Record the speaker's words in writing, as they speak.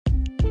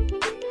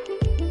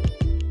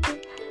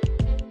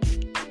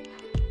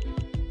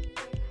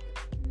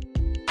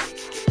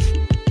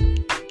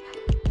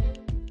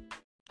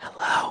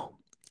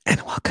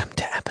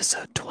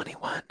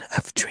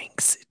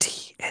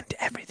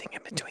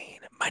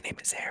name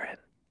is Aaron.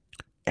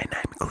 And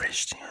I'm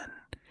Christian.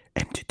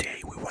 And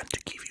today we want to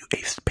give you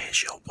a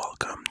special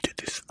welcome to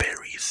this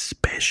very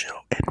special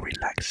and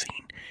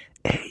relaxing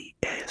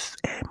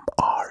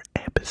ASMR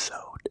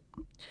episode.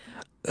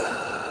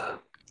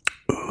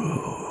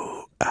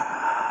 Ooh,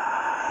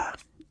 ah.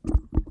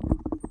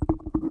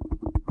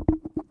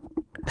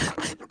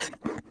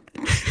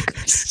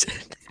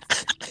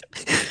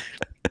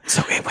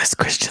 So it was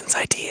Christian's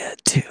idea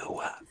to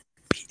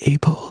be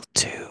able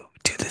to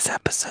do this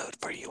episode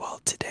for you all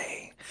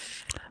today.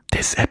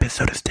 This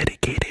episode is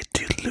dedicated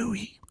to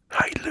Louis.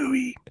 Hi,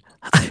 Louis.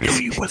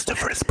 Louis was the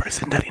first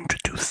person that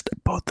introduced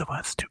both of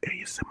us to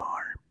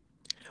ASMR.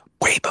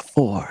 Way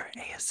before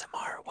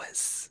ASMR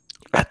was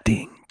I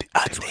think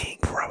a this thing.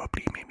 was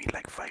probably maybe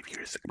like 5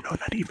 years. No,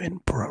 not even.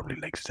 Probably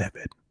like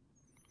 7.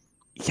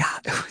 Yeah,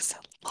 it was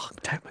a long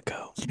time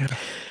ago. Yeah.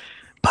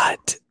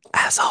 But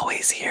as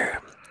always here,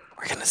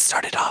 we're going to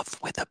start it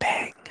off with a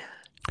bang.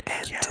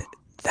 And Yeah.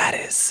 that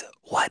is,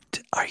 what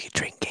are you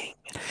drinking?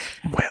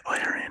 Well,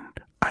 Aaron,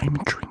 I'm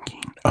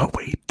drinking. Oh,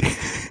 wait.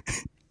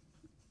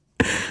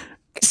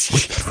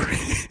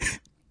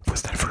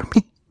 Was that for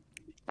me?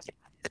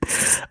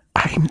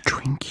 I'm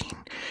drinking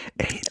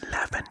a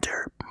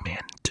lavender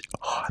mint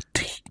hot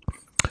tea.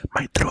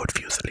 My throat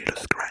feels a little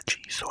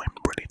scratchy, so I'm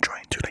really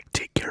trying to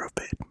take care of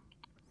it.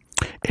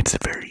 It's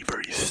very,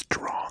 very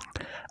strong.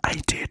 I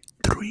did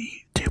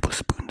 3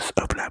 tablespoons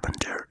of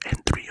lavender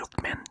and 3 of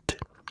mint.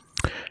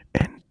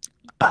 And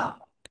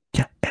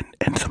yeah,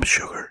 and some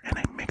sugar, and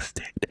I mixed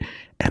it.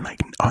 And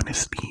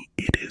honestly,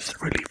 it is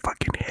really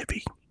fucking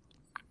heavy.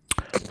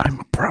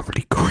 I'm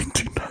probably going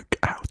to knock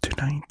out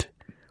tonight,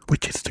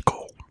 which is the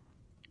goal.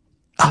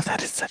 Oh,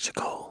 that is such a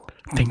goal.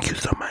 Thank you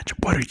so much.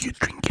 What are you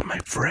drinking, my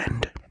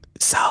friend?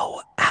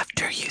 So,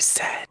 after you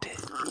said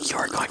you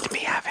were going to be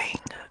having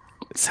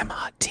some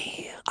hot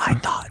tea, I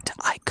thought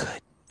I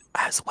could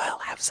as well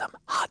have some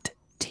hot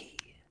tea.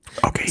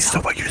 Okay, so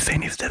what you're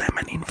saying is that I'm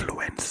an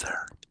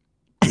influencer.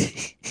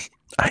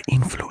 I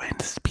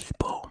influence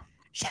people.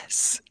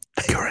 Yes.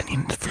 You're an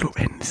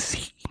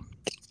influencee.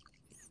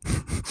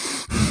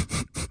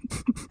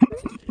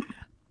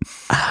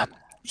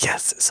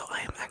 Yes, so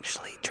I am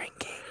actually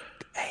drinking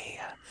a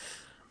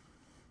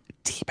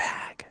tea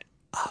bag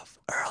of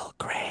Earl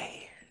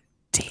Grey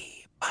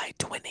tea by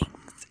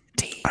Twinnings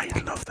Tea. I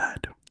love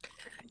that.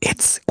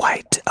 It's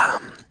quite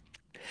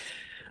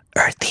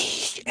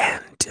earthy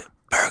and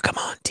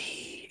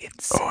bergamonty.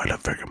 It's Oh, I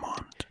love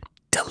bergamot.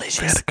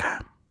 delicious.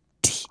 Bergamot.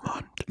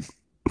 Bergamot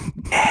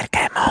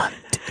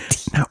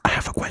tea. Now, I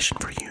have a question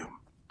for you.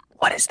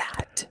 What is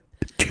that?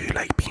 Do you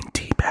like being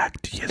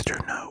teabagged? Yes or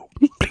no?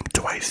 Blink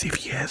twice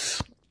if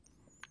yes.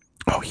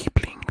 Oh, he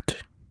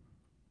blinked.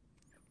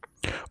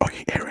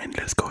 Okay, Aaron,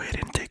 let's go ahead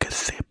and take a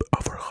sip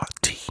of our hot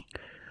tea.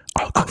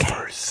 I'll go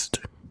first.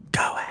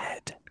 Go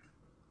ahead.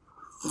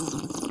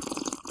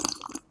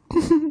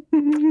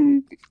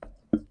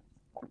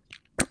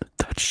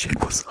 That shit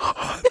was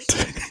hot.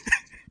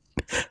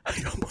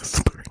 I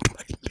almost burned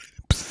my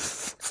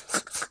lips.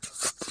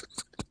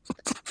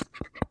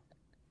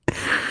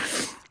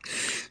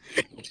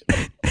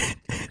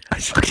 I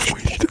should have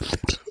waited a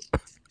little.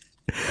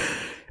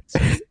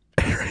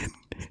 Aaron,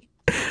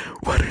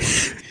 what are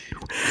you?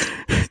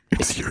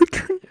 It's your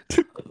turn.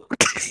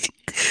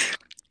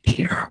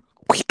 Here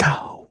we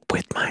go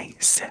with my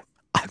sip.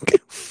 I'm gonna.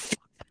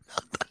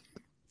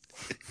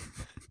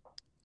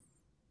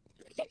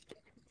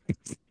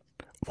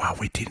 Wow,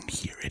 we didn't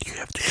hear it. You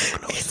have to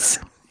get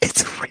closer.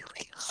 It's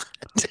really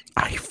hot.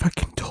 I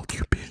fucking told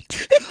you,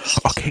 bitch.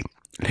 Okay,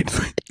 let's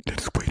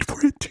wait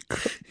for it to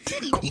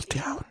cool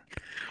down.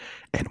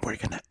 And we're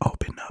gonna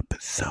open up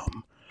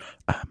some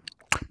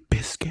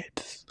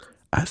biscuits,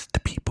 as the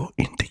people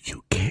in the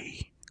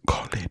UK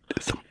call it,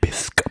 some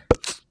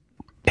biscuits.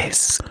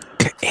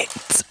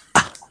 Biscuits.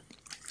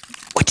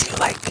 Would you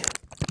like?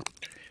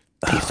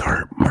 These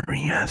are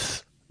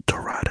Maria's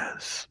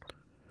Doradas,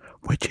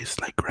 which is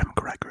like graham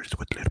crackers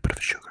with a little bit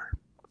of sugar.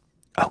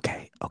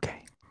 Okay.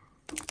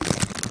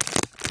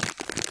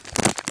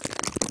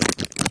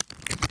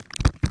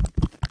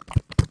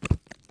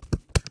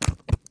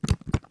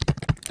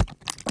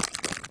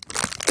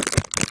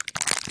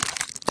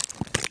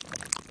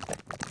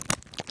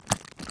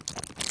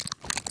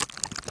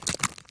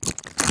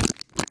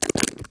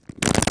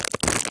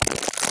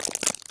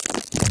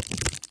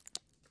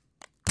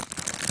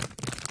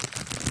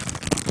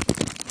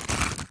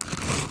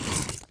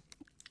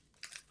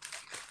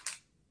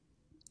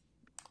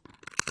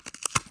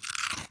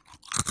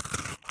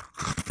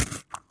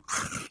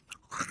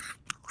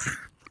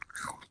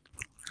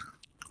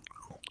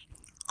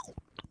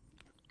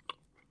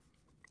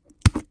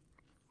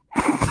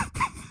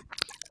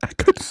 I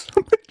got so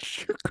much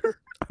sugar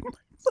on my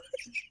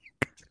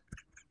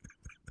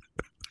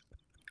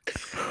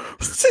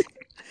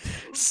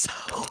So.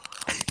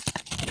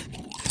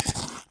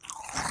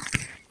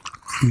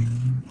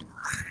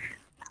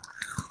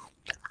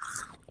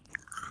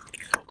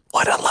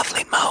 What a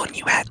lovely moan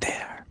you had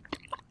there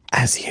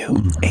as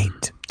you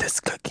ate this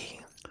cookie.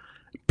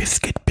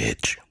 Biscuit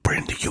bitch. We're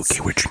in the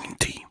UK, we're drinking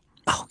tea.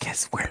 Oh,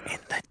 yes, we're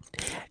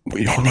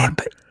Wait, hold on.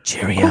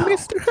 Cheerio. Oh,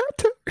 Mr.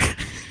 Hatter.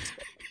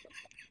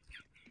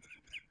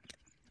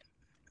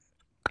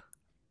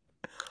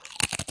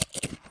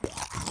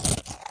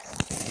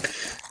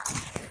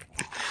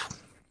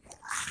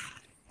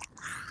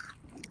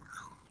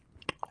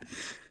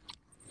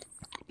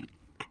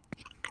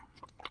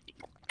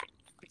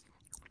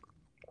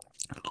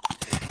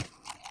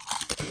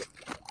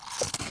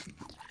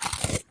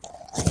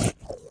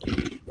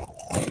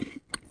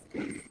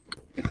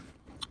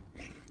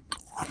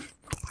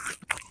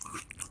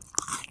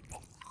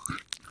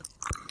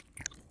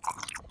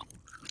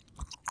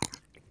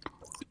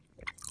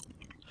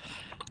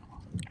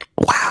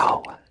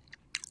 Wow.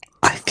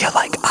 I feel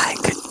like I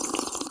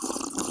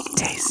could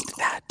taste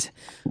that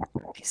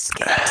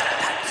biscuit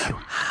that you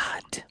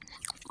had.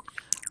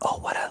 Oh,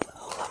 what a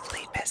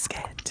lovely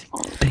biscuit.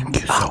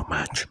 Thank you so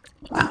much.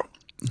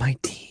 My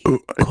tea I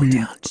cooled mean,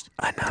 down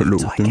enough hello,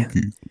 so I thank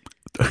can. you.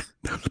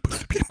 That was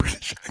supposed to be a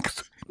British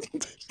accent.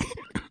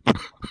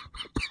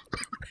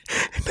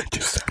 And I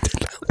just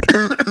sounded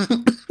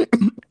loud.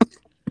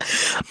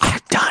 I'm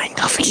dying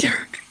of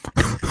here.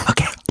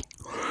 Okay,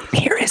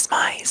 here is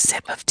my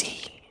sip of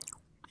tea.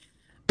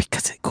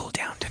 Because it cooled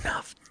down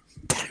enough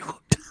that I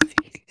won't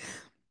die.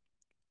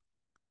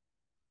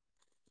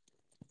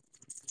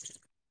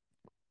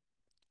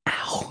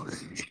 Ow.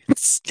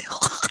 It's still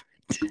hot.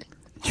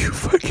 You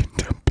fucking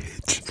dumb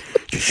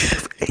bitch. You should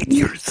have ate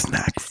your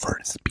snack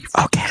first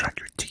before you drank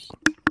your tea.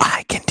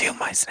 I can do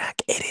my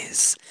snack. It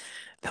is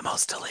the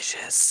most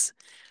delicious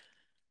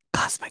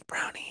cosmic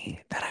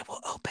brownie that I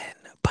will open,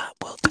 but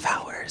will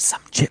devour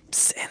some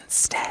chips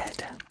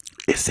instead.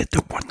 Is it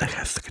the one that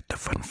has the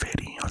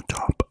funfetti on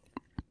top?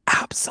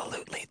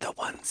 Absolutely, the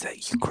ones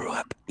that you grew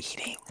up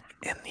eating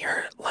in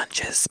your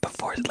lunches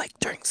before, like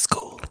during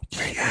school.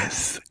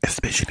 Yes,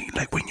 especially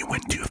like when you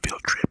went to a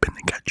field trip and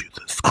they got you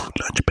the school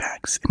lunch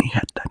bags and you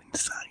had that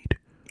inside.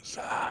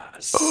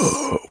 Yes.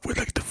 Oh, with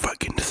like the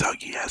fucking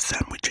soggy ass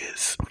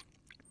sandwiches.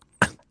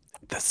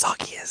 The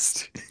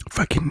soggiest.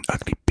 Fucking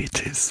ugly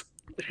bitches.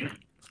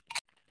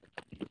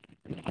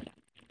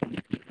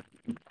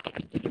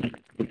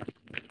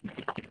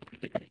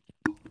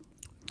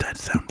 That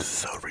sounds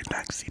so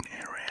relaxing,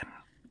 Aaron.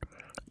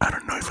 I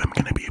don't know if I'm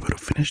gonna be able to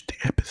finish the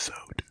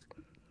episode.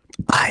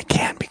 I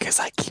can because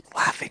I keep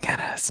laughing at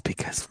us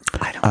because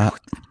I don't know.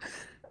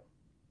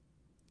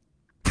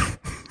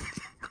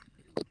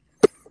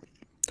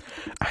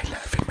 I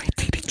laugh and my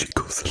titty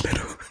jiggles a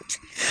little.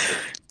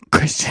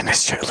 Christian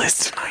is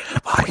shirtless tonight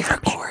while we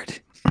record.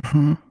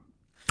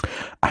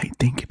 I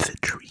think it's a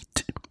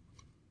treat.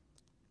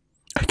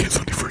 I guess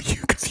only for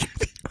you because you're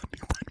the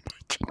only one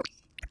watching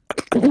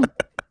me.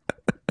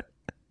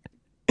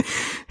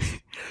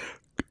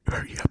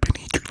 Hurry up and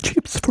eat your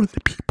chips for the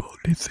people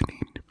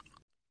listening.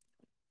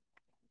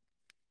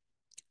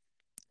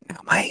 Now,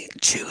 my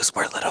chews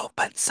were little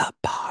but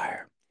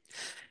subpar.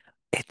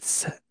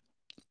 It's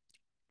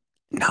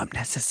not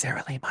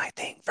necessarily my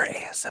thing for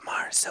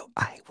ASMR, so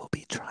I will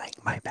be trying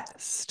my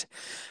best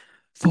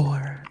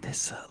for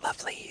this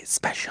lovely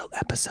special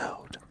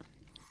episode.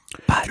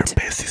 But your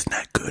best is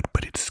not good,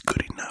 but it's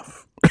good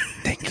enough.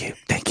 Thank you,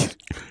 thank you.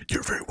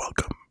 You're very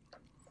welcome.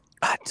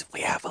 But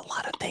we have a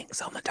lot of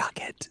things on the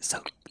docket,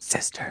 so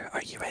sister,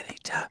 are you ready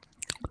to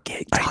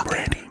get talking? I'm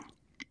ready.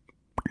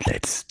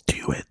 Let's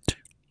do it.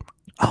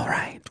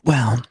 Alright,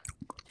 well,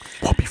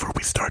 Before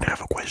we start, I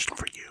have a question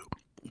for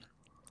you.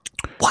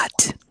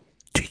 What?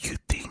 Do you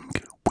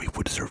think we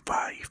would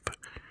survive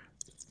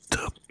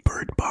the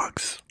bird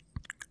box?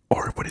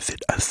 Or what is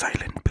it? A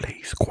silent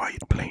place,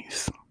 quiet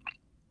place?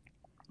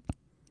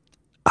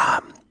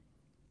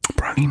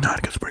 Probably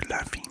not because we're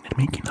laughing and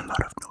making a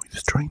lot of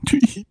noise trying to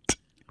eat.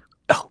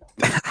 Oh,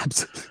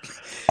 absolutely.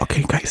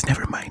 Okay, guys,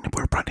 never mind.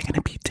 We're probably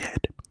gonna be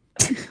dead.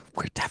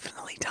 We're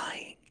definitely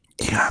dying.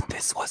 Yeah.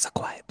 This was a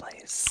quiet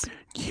place.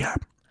 Yeah.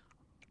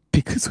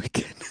 Because we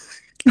can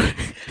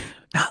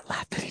not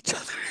laugh at each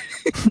other.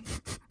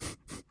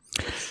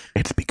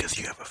 It's because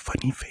you have a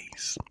funny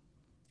face.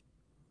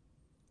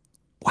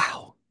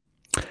 Wow.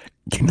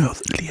 You know,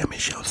 Leah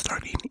Michelle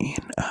starting in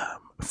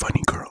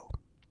Funny Girl.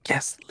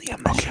 Yes, Leah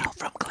Michelle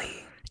from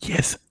Glee.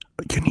 Yes,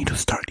 you need to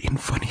start in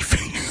Funny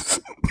Face.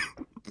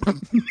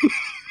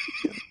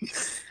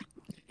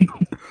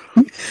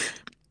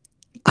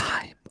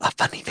 I'm a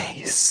funny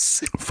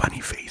face. Funny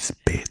face,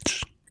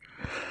 bitch.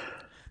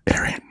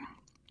 Erin,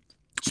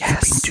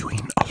 Yes. you've been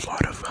doing a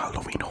lot of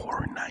Halloween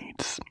Horror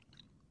Nights.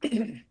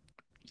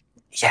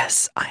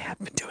 Yes, I have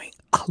been doing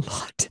a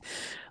lot.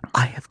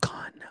 I have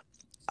gone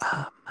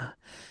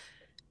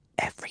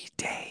every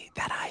day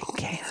that I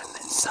can,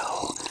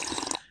 so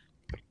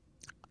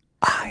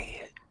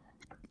I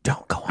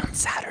don't go on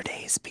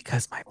Saturdays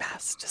because my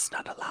past does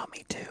not allow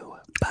me to.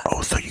 But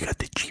Oh, so you got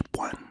the cheap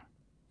one.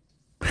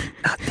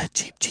 not the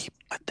cheap,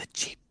 but the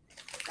cheap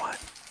one.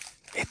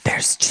 If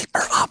there's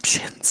cheaper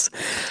options.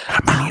 How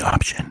many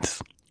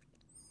options?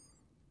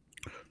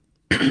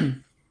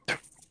 3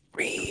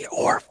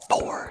 or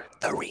 4.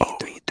 3,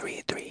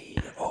 3,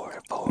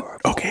 or 4.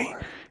 Okay,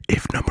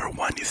 if number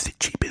one is the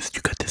cheapest,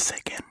 you got the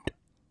second.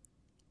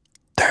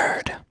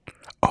 Third.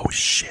 Oh,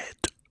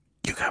 shit.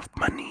 You have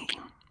money.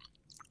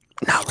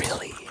 Not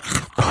really.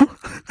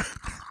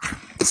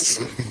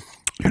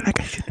 You're like,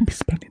 I shouldn't be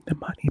spending the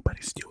money, but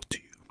I still do.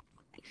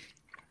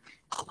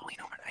 Halloween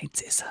Horror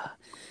Nights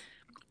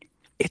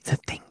it's a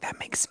thing that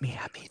makes me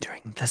happy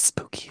during the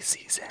spooky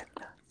season.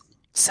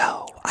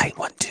 So I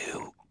want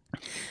to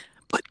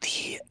put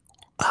the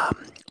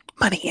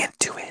money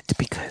into it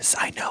because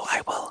I know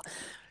I will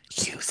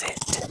use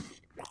it.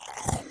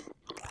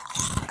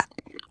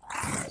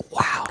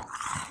 Wow.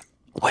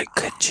 What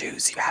good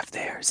juice you have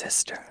there,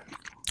 sister.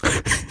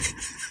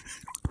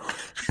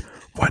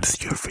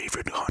 What's your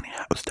favorite haunted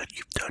house that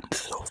you've done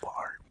so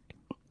far?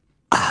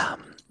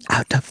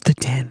 Out of the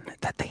 10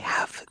 that they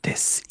have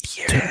this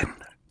year. 10.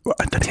 Well,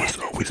 I thought it 10. was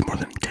always more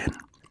than 10.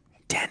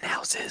 10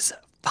 houses,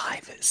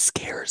 5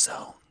 scare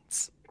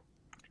zones.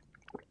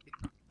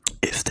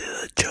 Is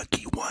the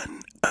Chucky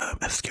one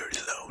a scary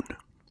zone?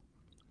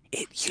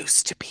 It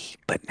used to be,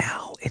 but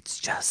now it's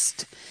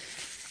just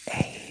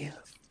a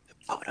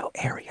photo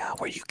area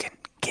where you can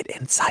get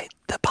inside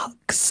the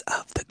box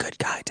of the good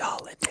guy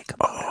doll and take a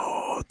photo.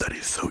 Oh, that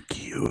is so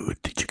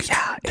cute. Did you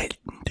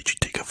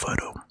take a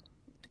photo?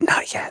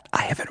 Not yet.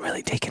 I haven't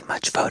really taken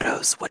much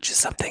photos, which is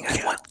something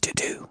I want to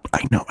do.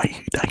 I know.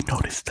 I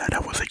noticed that. I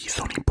was like, he's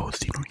only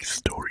posting on his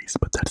stories,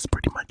 but that's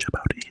pretty much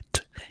about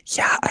it.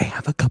 Yeah, I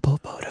have a couple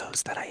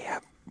photos that I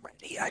have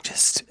ready. I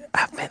just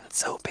have been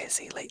so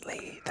busy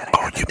lately that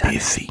I haven't done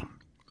busy.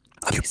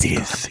 it. You're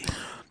busy.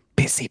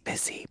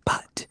 Busy.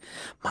 But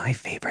my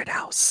favorite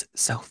house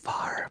so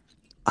far,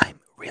 I'm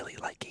really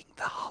liking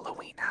the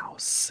Halloween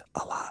house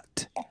a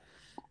lot.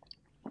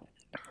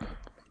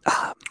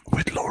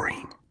 With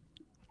Lori.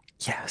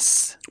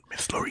 Yes.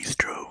 Miss Laurie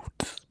Strode.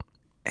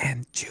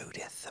 And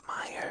Judith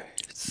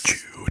Myers.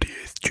 Judy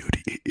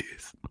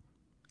is.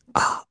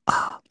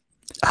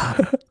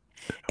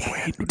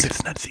 Wait,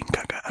 let's not sing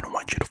Gaga. I don't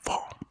want you to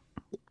fall.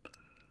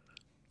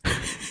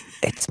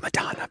 It's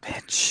Madonna,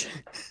 bitch.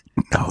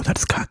 No,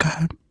 that's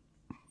Gaga.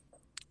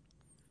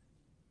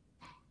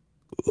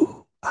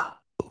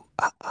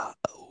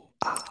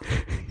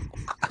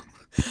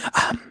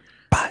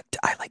 But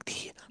I like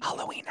the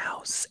Halloween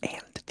house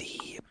and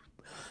the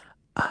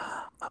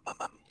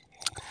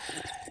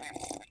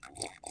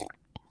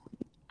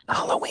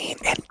Halloween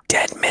and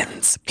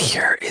Deadman's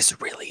Pier is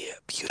really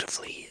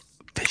beautifully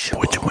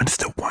visual. Which one's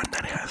the one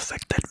that has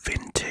like that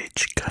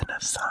vintage kind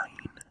of sign?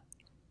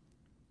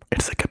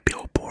 It's like a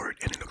billboard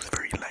and it looks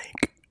very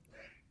like.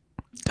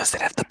 Does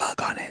it have the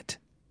bug on it?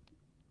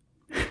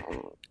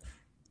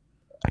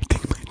 I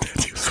think my dad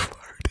just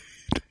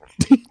farted.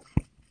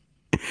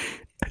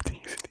 I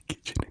think he's in the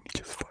kitchen and he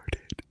just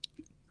farted.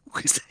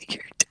 Was that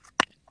your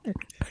dad?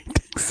 I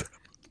think so.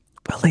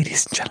 Well,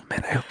 ladies and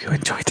gentlemen, I hope you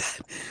enjoyed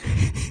that.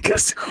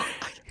 Because,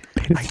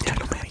 ladies and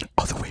gentlemen,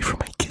 all the way from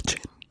my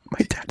kitchen,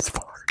 my dad's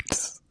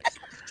farts.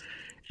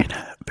 In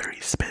a very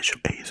special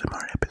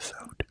ASMR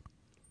episode.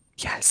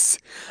 yes,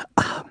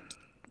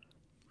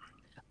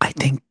 I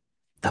think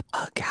the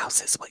bug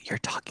house is what you're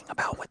talking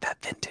about with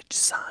that vintage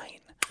sign.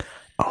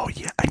 Oh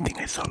yeah, I think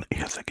I saw it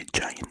has like a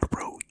giant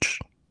roach.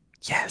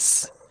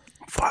 Yes.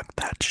 Fuck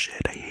that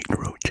shit, I hate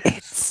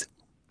roaches.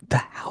 The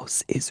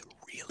house is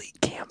really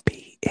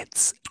campy.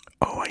 It's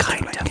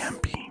kind of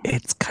campy.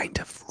 It's kind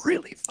of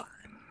really fun.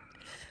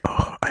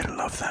 Oh, I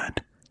love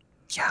that.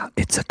 Yeah,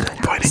 it's a good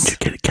house. Why didn't you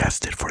get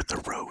casted for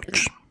the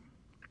roach?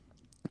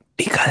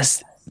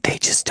 Because they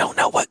just don't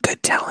know what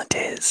good talent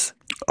is.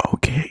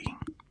 Okay.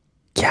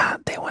 Yeah,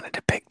 they wanted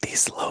to pick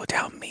these low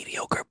down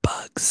mediocre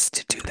bugs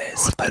to do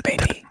this, but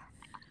baby,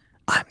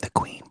 I'm the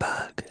queen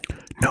bug.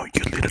 No,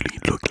 you literally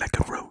look like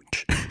a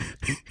roach.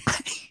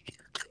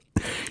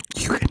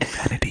 You and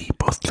Vanity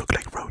both look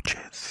like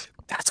roaches.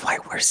 That's why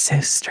we're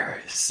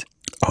sisters.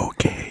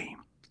 Okay.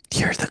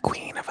 You're the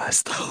queen of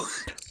us, though.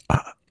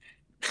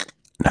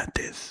 Not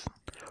this.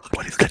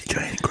 What is that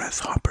giant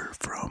grasshopper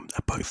from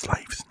A Bug's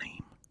Life's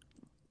name?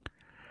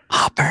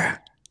 Hopper.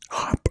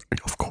 Hopper,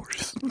 of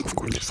course. Of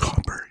course, it's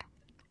Hopper.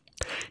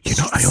 You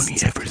know, I only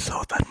ever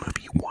saw that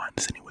movie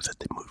once, and it was at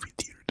the movie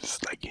theaters,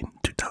 like in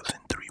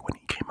 2003 when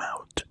it came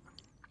out.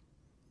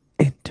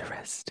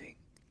 Interesting.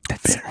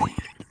 That's very.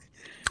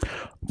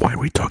 Why are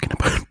we talking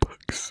about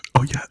bugs?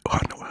 Oh yeah,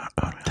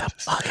 the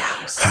bug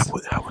house.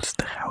 How was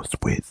the house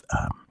with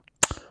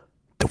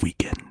The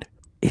Weeknd?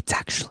 It's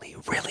actually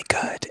really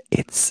good.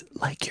 It's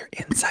like you're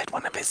inside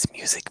one of his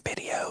music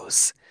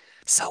videos.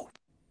 So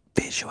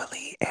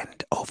visually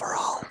and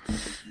overall,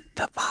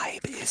 the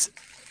vibe is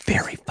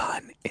very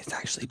fun. It's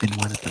actually been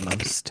one of the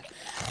most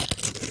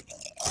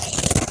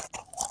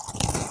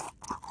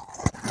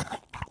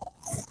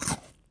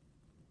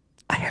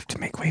I have to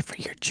make way for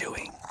your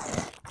chewing.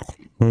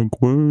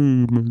 Make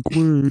way.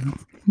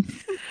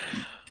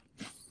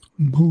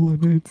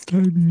 Moana, it's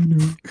time, you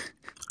know.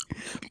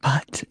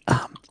 But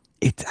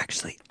it's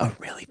actually a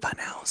really fun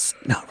house.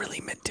 Not really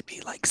meant to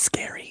be like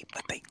scary,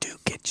 but they do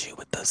get you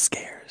with those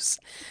scares.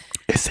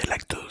 Is it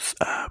like those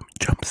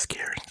jump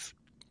scares?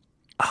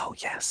 Oh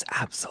yes,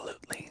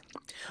 absolutely.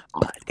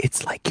 But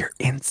it's like you're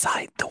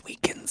inside the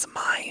Weeknd's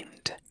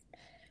mind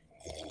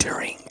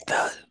during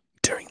the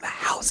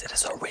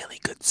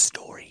good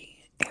story.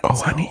 And Oh,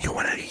 honey, so, you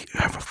wanna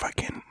have a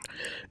fucking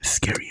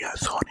scary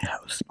ass haunted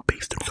house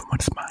based on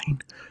someone's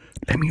mind?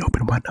 Let me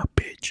open one up,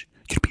 bitch.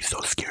 You'd be so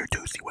scared to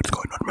see what's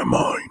going on in my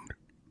mind.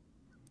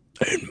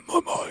 in my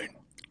mind,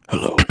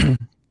 hello, do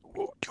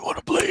you want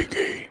to play a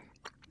game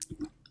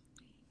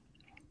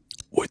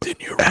within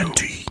your room?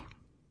 Auntie,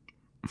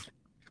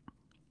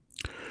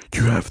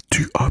 you have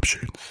two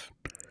options.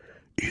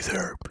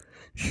 Either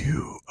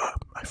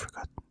I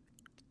forgot.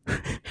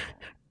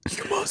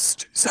 You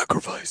must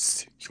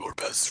sacrifice your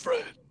best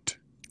friend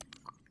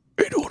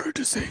in order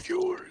to save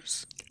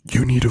yours.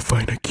 You need to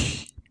find a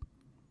key,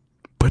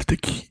 but the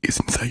key is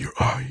inside your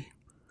eye.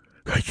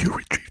 How you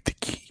retrieve the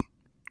key?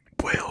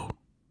 Well,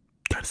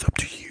 that's up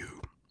to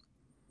you.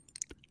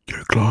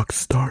 Your clock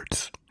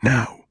starts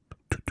now.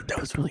 That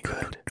was really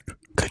good. Good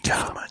Thank you so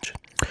job. much.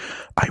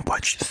 I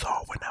watched this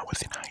all when I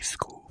was in high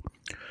school.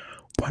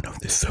 One of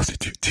the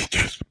substitute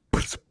teachers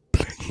was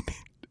playing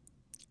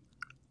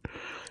it.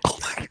 Oh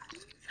my.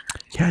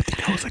 Yeah, I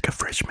think I was like a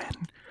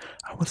freshman.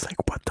 I was like,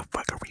 what the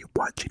fuck are we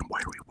watching? Why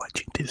are we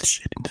watching this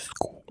shit in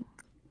school?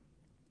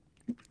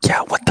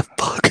 Yeah, what the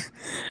fuck?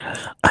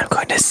 I'm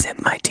going to sip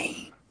my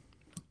tea.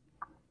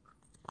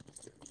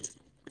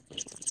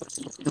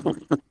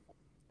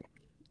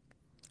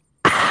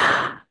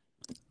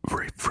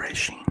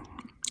 Refreshing.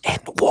 And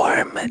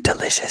warm,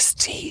 delicious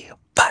tea.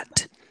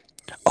 But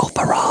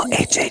overall,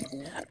 AJ,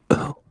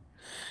 ooh,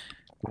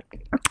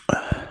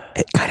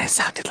 it kind of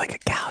sounded like a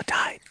cow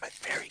died, but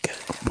very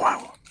good.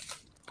 Wow.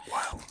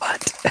 Wow.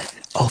 But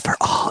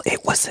overall,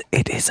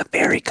 it is a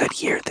very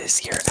good year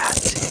this year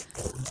at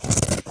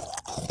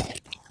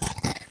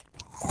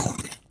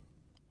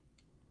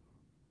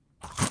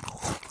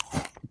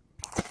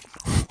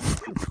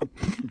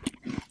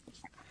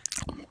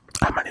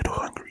I'm a little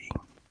hungry.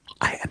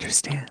 I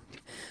understand.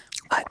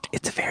 But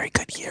it's a very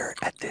good year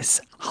at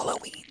this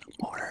Halloween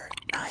Horror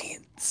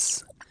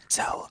Nights.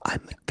 So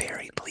I'm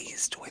very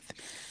pleased with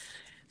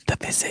the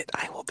visit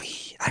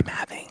I'm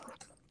having.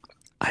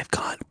 I've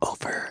gone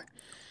over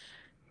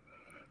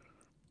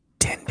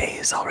 10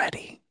 days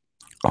already.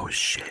 Oh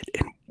shit,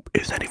 and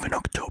it's not even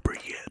October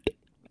yet.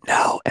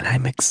 No, and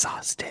I'm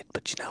exhausted,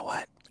 but you know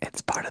what?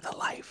 It's part of the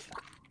life.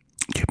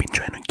 You've been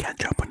trying to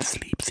catch up on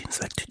sleep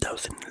since like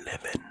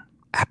 2011.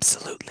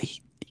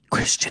 Absolutely.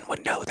 Christian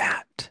would know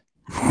that.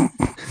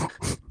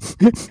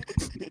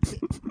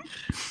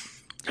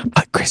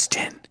 But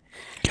Christian,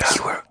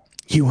 Yeah.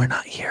 you were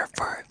not here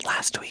for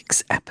last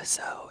week's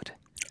episode.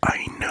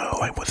 I know,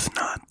 I was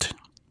not.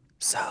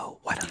 So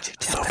why don't you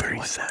So tell very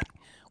everyone sad.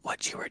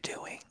 what you were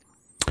doing?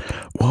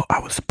 Well, I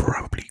was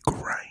probably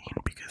crying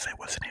because I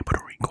wasn't able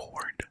to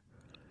record.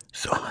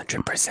 So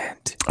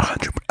 100%.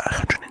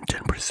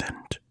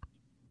 110%.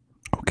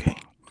 Okay.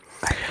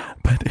 I know.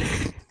 But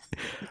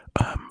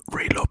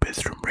Ray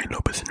Lopez from Ray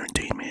Lopez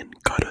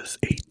Entertainment got us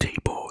a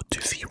table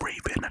to see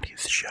Raven at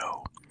his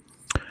show.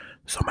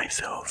 So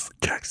myself,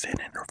 Jackson,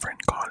 and our friend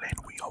Colin,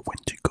 we all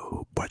went to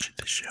go watch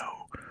the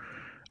show.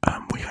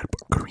 We had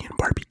Korean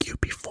barbecue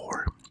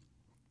before,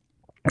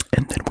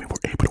 and then we were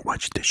able to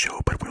watch the show,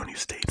 but we only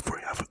stayed for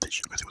half of the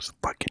show because it was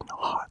fucking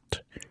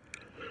hot.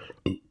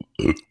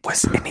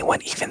 Was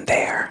anyone even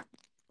there?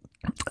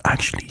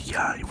 Actually,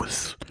 yeah, it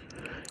was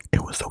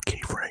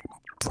okay for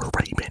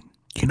Raven.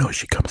 You know,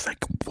 she comes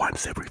like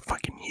once every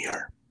fucking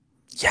year.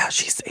 Yeah,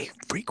 she's a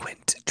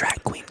frequent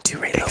drag queen to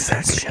Ray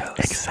Lopez shows.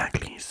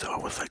 Exactly. So I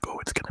was like, oh,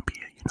 it's gonna be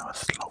a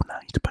slow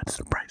night, but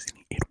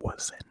surprisingly, it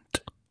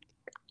wasn't.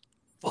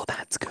 Well,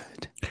 that's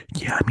good.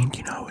 Yeah, I mean,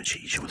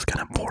 she was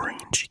kind of boring.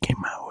 She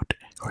came out.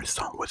 Her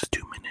song was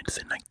 2 minutes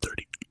and like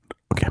 30.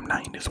 Okay, I'm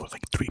lying. This was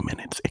like 3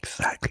 minutes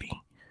exactly.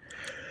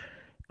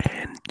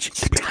 And she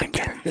played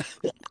again.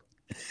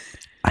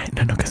 I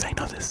don't know because I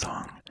know this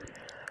song.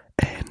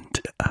 And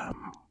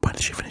when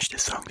she finished the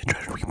song, they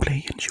tried to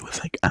replay, and she was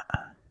like,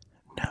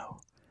 no.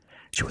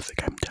 She was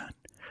like, I'm done.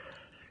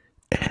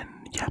 And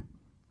yeah.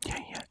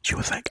 She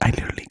was like, I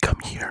literally come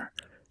here,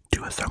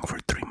 do a song for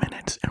 3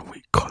 minutes, and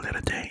we call it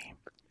a day.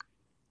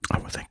 I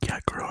was like, yeah,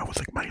 girl. I was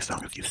like, my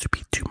songs used to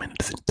be 2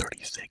 minutes and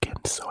 30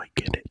 seconds, so I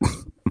get it.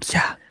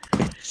 Yeah,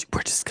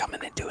 we're just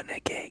coming and doing a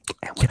gig,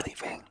 and we're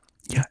leaving.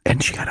 Yeah,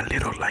 and she had a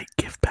little like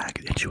gift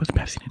bag, and she was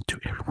passing it to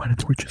everyone,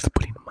 and we're just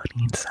putting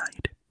money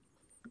inside.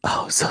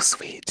 Oh, so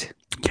sweet.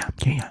 Yeah.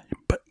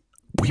 But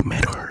we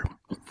met her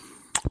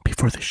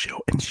before the show,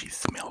 and she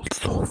smelled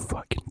so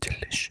fucking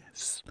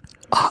delicious.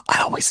 I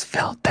always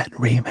felt that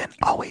Raven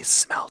always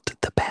smelled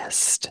the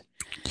best.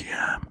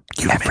 Yeah.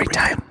 Every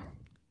time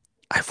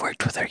I've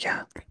worked with her,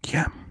 yeah.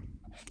 Yeah.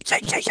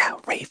 Yeah,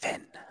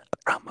 Raven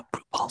from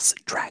RuPaul's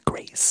Drag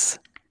Race.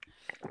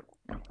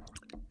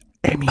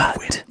 Emmy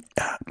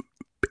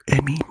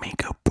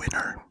makeup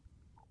winner.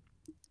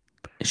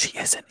 She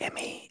is an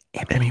Emmy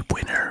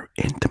winner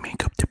in the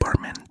makeup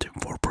department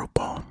for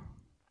RuPaul.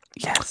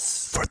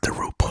 Yes. For the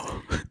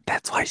RuPaul.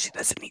 That's why she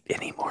doesn't need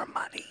any more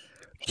money.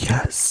 Yeah.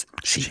 Because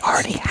she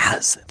already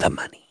has the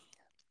money.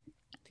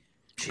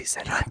 She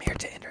said, I'm here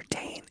to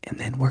entertain, and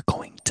then we're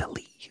going to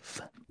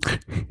leave.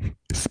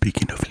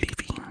 Speaking of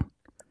leaving,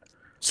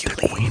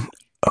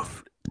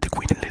 the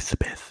Queen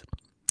Elizabeth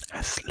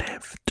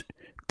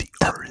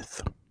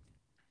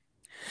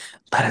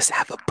let us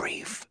have a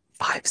brief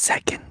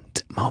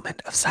 5-second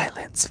moment of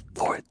silence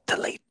for the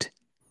late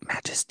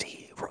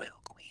Majesty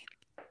Royal Queen.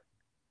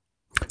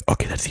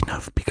 Okay, that's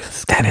enough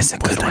because that is a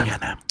good Diana.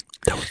 one.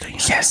 That was Diana.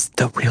 Yes,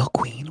 the real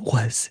queen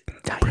was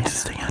Diana.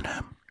 Princess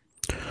Diana.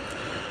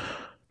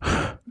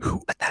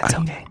 But that's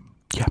okay.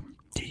 Yeah.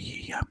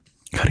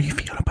 How do you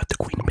feel about the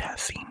queen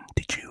passing?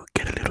 Did you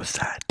get a little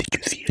sad? Did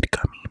you see it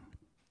coming?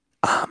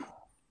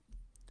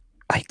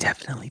 I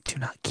definitely do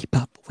not keep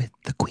up with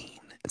the queen,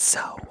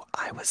 so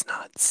I was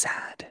not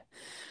sad.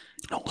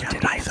 Nor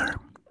did I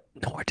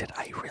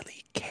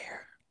really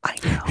care. I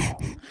know.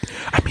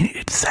 I mean,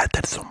 it's sad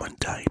that someone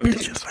died, but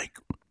it's just like,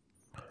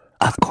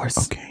 of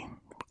course. Okay.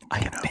 I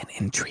have been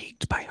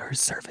intrigued by her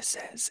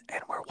services,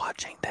 and we're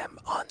watching them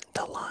on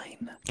the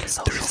line. They're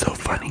so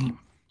funny.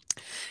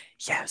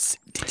 Yes.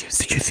 Did you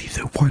see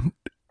the one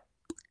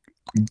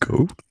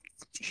go?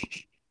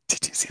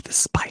 Did you see the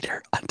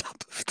spider on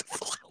top of the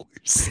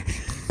flowers?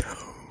 No.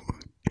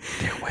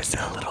 There was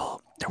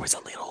a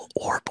little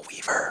orb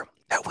weaver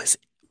that was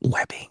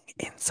webbing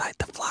inside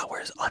the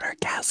flowers on her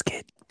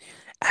casket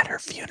at her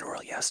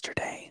funeral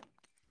yesterday.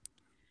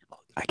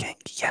 Again,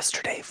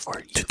 yesterday for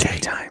UK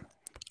time.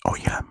 Oh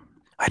yeah.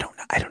 I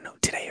don't know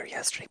today or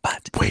yesterday,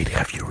 but wait,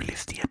 have you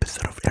released the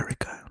episode of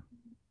Erica?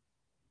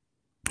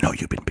 No,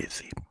 you've been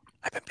busy.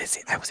 I've been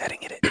busy. I was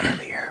editing it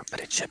earlier,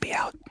 but it should be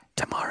out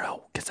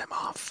tomorrow because I'm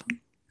off.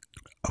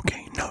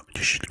 Okay, no,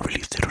 you should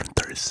release it on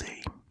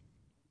Thursday.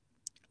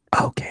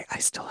 Okay, I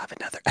still have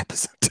another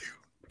episode too.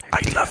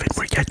 I love it.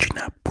 We're catching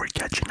up.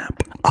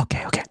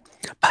 Okay.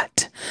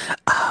 But,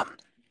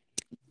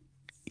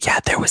 yeah,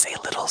 there was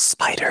a little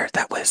spider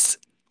that was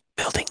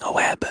building a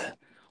web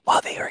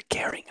while they were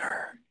carrying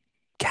her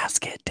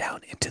casket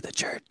down into the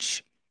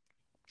church.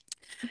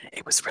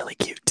 It was really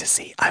cute to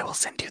see. I will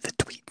send you the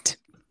tweet.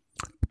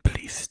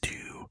 Please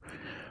do.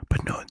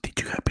 But no, did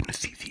you happen to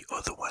see the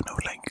other one of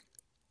like,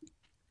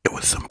 it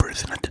was some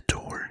person at the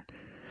door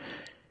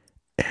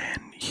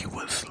and he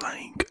was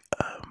like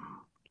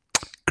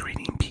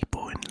greeting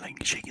people and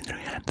like shaking their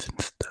hands and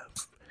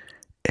stuff,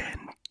 and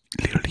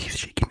literally he's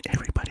shaking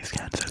everybody's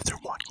hands as they're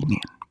walking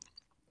in,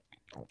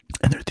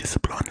 and there's this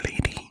blonde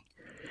lady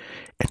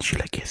and she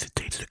like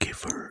hesitates to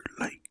give her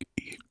like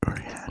her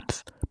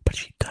hands, but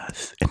she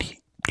does, and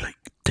he like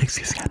takes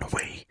his hand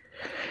away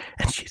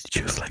and she's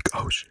just like,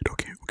 oh shit,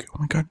 okay, oh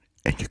my god,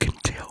 and you can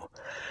tell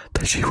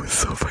that she was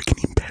so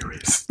fucking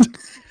embarrassed.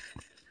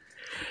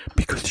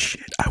 Because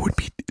shit, I would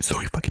be so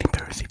fucking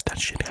embarrassed if that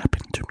shit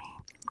happened to me.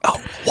 Oh,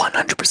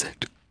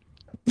 100%.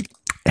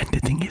 And the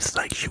thing is,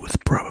 like, she was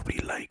probably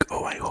like,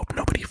 oh, I hope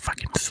nobody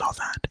fucking saw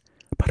that.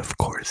 But of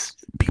course,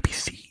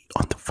 BBC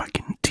on the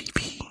fucking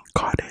TV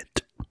caught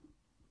it.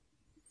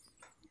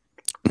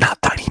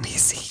 Not the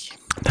BBC.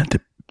 Not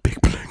the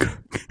big black.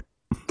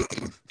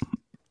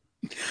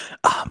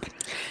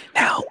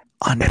 Now,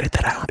 edit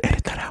that out.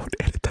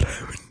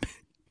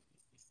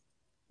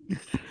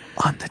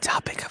 On the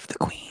topic of the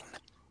Queen,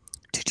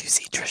 did you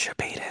see Trisha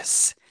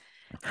Paytas?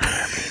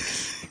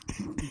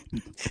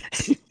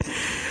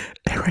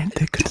 Aaron,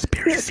 the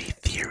conspiracy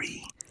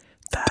theory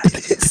that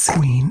the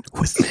Queen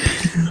was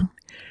being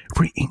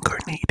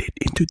reincarnated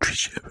into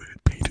Trisha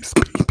Paytas'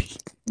 baby.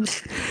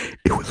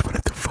 It was one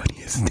of the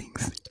funniest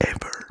things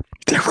ever.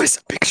 There was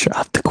a picture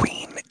of the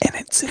Queen and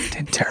it zoomed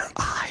into her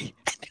eye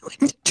and it went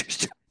to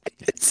Trisha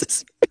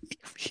Paytas' baby.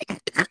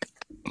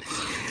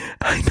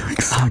 I know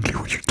exactly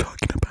what you're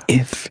talking about.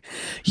 If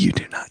you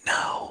do not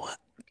know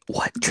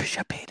what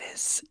Trisha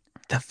Paytas,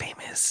 the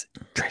famous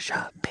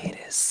Trisha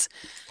Paytas,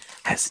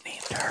 has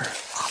named her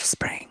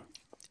offspring,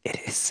 it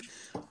is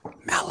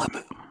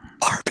Malibu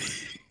Barbie.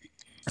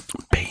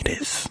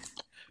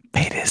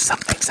 Paytas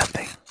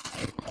something.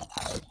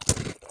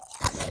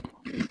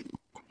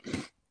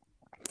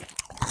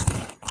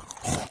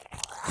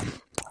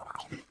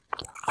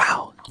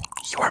 Wow,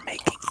 you are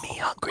making me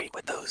hungry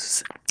with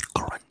those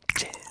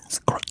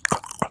crunches.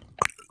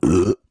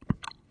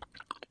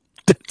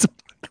 That's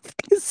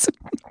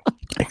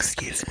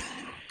Excuse me.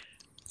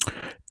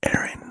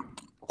 Aaron.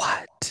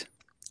 What?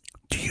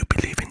 Do you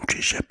believe in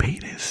Trisha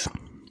Paytas?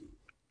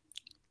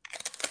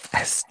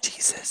 As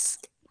Jesus.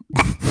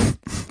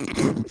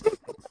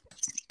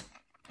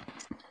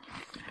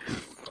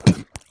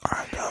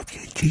 I love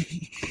you,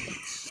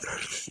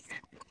 Jesus.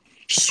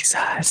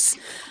 Jesus.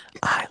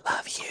 I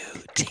love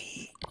you,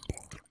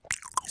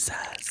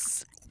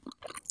 Jesus.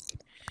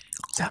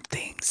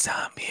 Something,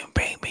 you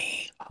bring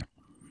me.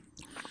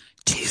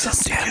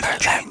 Jesus never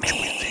let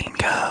me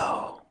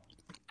go.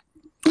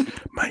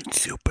 My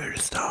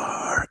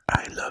superstar,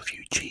 I love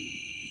you,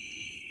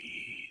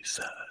 Jesus.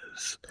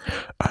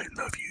 I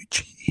love you,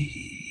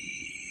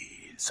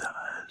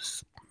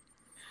 Jesus.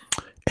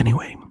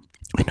 Anyway,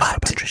 enough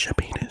about Trisha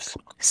Paytas.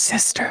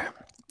 Sister.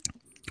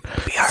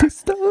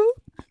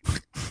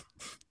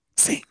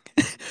 Sing.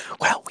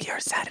 Well, we are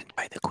saddened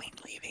by the Queen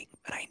leaving,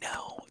 but I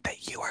know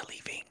that you are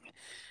leaving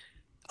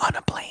on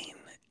a plane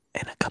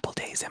in a couple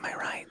days, am I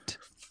right?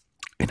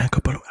 In a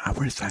couple of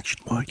hours,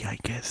 actually. Well, yeah, I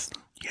guess.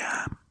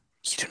 Yeah.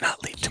 You do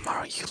not leave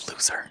tomorrow, you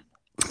loser.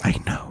 I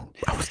know.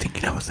 I was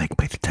thinking, I was like,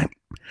 by the time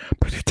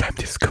By the time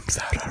this comes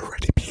out, I'll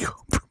already be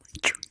home from my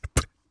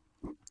trip.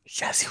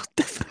 Yes, you'll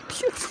definitely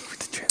be over for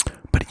the trip.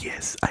 But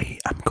yes, I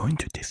am going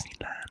to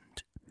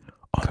Disneyland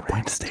on Correct.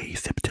 Wednesday,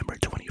 September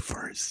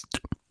 21st.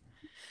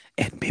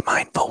 And be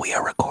mindful, we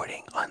are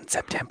recording on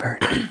September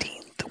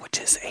 19th, which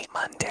is a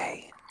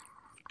Monday.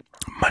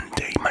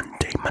 Monday.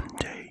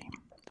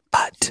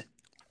 But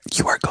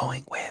you are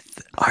going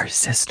with our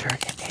sister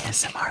and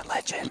ASMR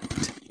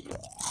legend,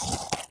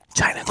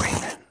 China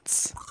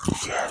Cravens.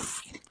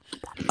 Yes.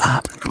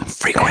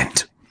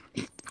 Frequent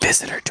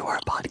visitor to our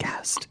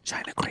podcast,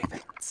 China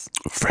Cravens.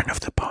 Friend of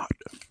the pod.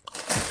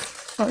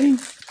 I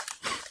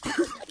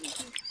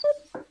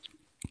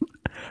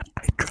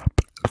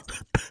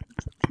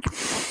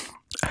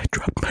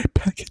dropped my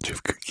package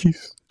of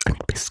cookies and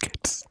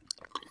biscuits.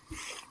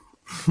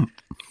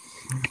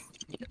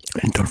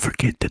 And don't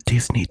forget the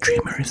Disney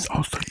Dreamer is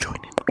also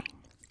joining me.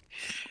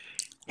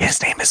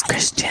 His name is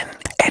Christian,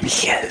 and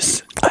he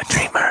is a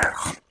dreamer.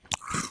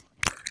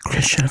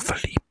 Christian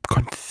Philippe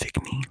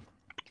Consigny.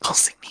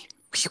 Consigny.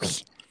 Oui,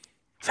 oui.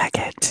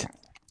 Baguette.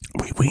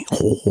 Oui.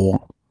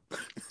 Oh.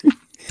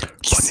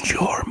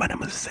 Bonjour,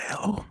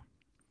 mademoiselle.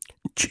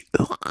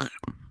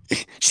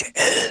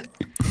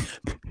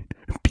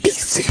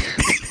 Bisous.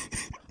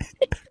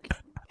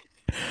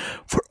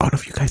 For all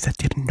of you guys that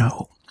didn't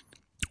know,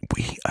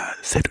 we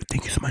said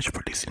thank you so much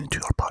for listening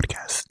to our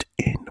podcast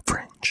in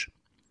French.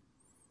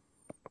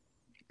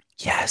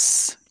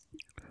 Yes,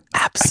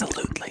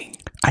 absolutely.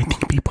 I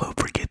think people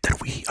forget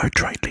that we are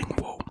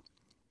trilingual.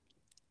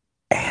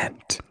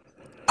 And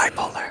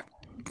bipolar.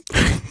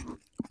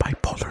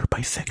 Bipolar,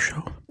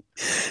 bisexual.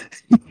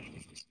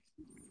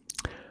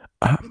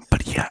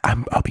 But yeah,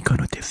 I'll be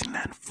going to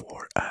Disneyland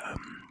for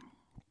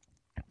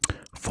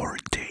 4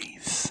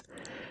 days,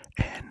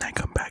 and I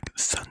come back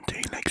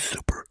Sunday like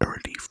super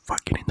early,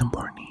 fucking in the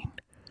morning.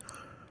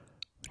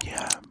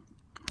 Yeah.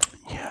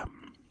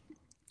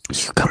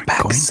 You come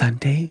back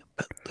Sunday,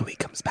 but Louis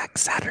comes back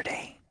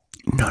Saturday.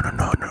 No.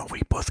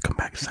 We both come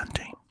back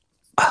Sunday.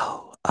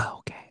 Oh,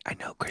 okay. I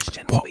know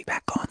Christian will be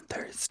back on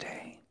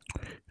Thursday.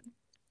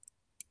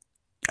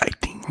 I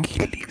think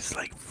he leaves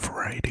like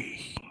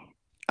Friday.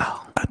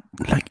 Oh.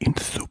 Like in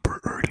super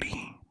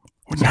early.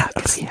 Yeah,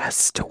 because he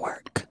has to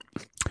work.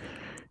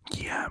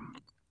 Yeah.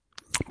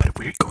 But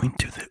we're going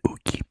to the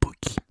Ookie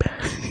Bookie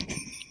Bash.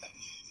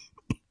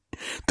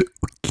 The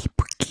Ookie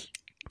Bookie.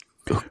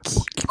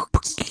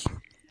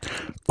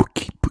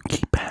 Ookie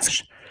Bookie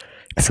Bash.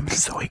 And I'm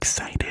so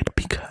excited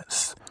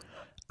because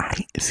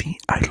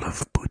I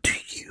love Boo to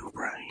You,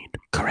 right?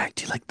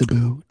 Correct, you like the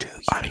Boo to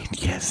You?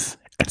 Yes.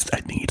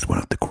 I think it's one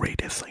of the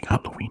greatest like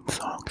Halloween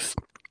songs.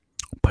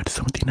 But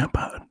something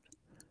about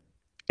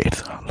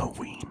it's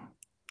Halloween.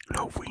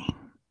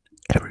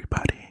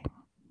 Everybody.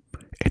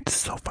 It's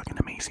so fucking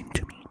amazing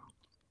to me.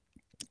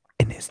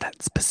 And is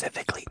that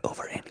specifically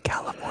over in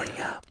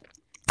California?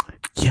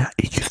 Yeah,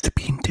 it used to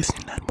be in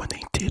Disneyland when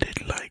they did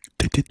it, like,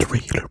 they did the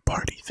regular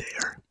party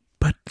there.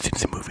 But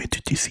since they moved it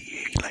to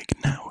DCA, like,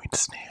 now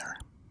it's there.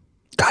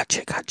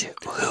 Gotcha.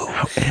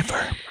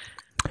 However,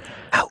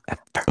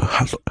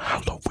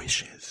 Hello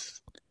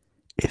Wishes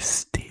is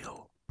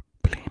still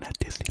playing at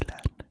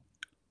Disneyland.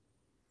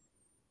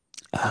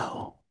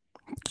 Oh.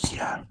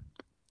 Yeah.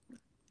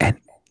 And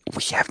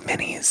we have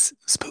Minnie's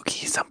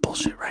spooky some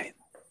bullshit, right?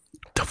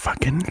 The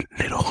fucking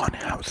little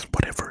haunted house,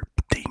 whatever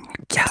thing.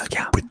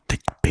 Yeah. With the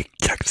big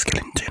Jack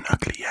Skellington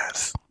ugly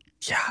ass.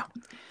 Yeah.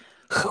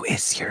 Who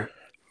is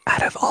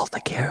out of all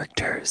the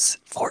characters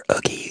for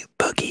Oogie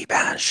Boogie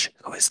Bash,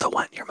 who is the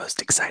one you're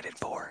most excited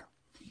for?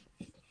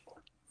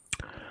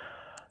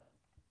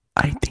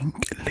 I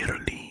think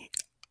literally,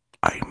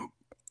 I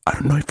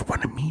don't know if I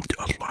want to meet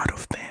a lot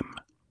of them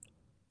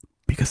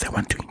because I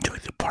want to enjoy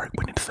the park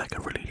when it's like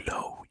a really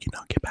low,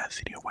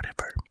 capacity or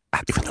whatever.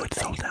 Absolutely. Even though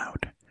it's sold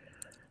out.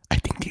 I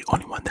think the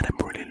only one that I'm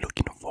really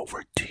looking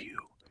forward to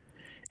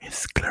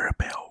is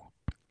Clarabelle,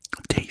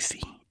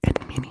 Daisy,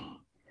 and Minnie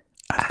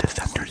as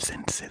the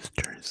Sanderson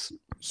sisters.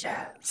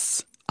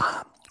 Yes.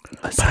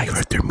 But I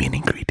heard their meet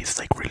and greet is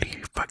like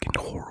really fucking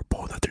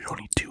horrible that they're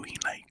only doing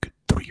like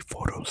 3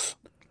 photos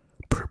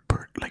per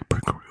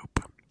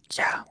group.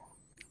 Yeah.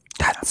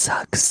 That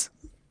sucks.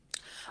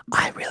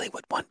 I really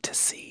would want to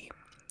see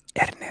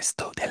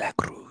Ernesto de la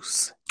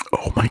Cruz.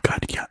 Oh my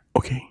god, yeah.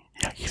 Okay.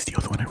 Yeah, he's the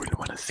other one I really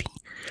want to see.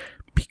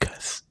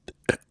 Because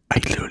I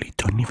literally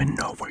don't even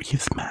know where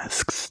his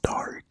mask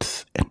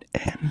starts and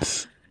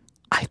ends.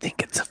 I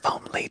think it's a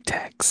foam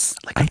latex.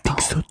 I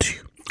think so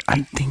too.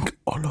 I think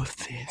all of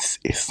this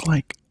is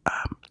like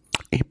a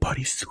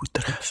bodysuit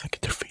that has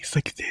like their face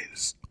like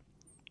this.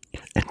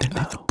 And then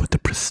they put the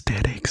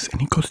prosthetics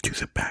and he goes to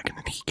the back and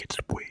then he gets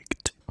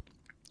wigged.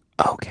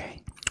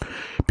 Okay.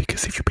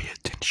 Because if you pay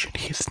attention,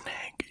 his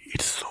neck,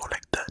 it's so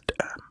like that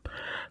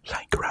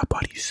Lycra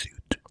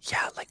bodysuit.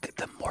 Yeah, like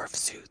the morph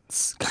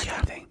suits kind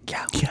of thing.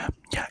 Yeah,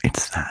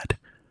 it's that.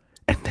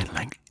 And then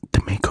like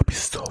the makeup is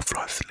so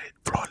flawlessly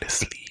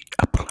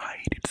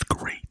applied. It's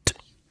great.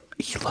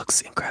 He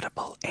looks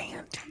incredible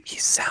and he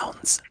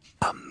sounds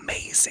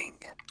amazing.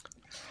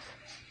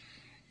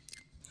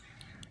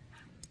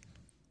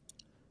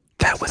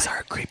 That was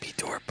our creepy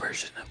door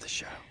version of the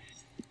show.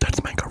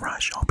 That's my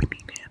garage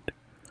opening it.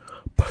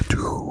 But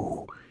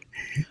who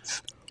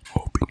is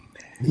opening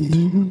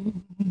it?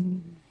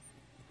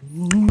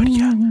 But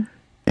yeah,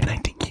 and I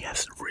think he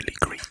has really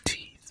great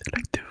teeth.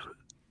 Like the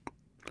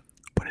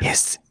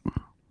Yes,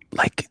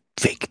 like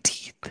fake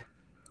teeth.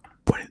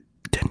 what is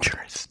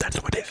dentures?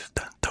 That's what it is.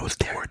 That was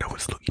the word I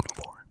was looking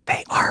for.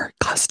 They are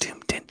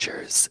costume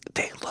dentures.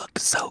 They look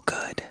so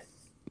good.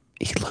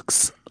 He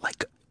looks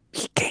like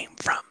he came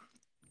from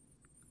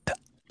the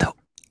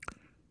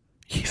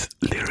He's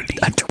literally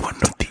one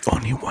of the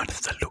only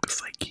ones that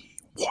looks like he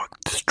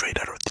walked straight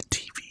out of the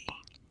TV.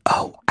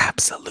 Oh,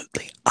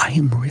 absolutely. I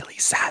am really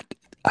sad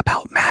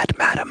about Mad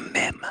Madam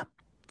Mim.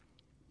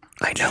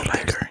 I know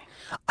like her.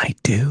 I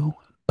do,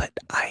 but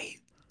I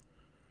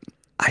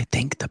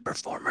think the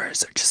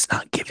performers are just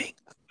not giving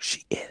who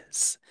she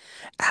is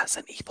as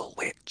an evil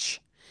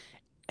witch.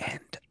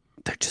 And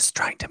they're just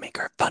trying to make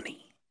her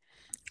funny.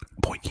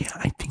 But yeah,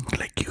 I think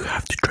like you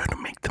have to try to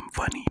make them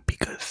funny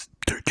because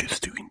they're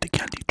just doing the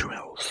candy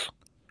drills.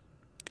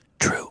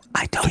 True,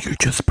 I don't. So you're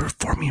just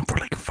performing for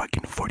like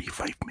fucking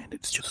 45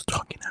 minutes, just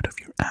talking out of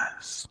your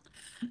ass.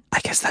 I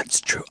guess that's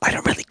true. I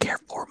don't really care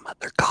for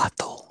Mother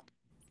Gothel.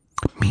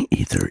 Me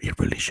either. It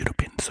really should have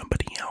been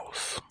somebody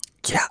else.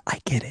 Yeah, I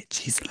get it.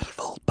 She's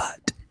evil,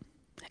 but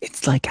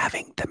it's like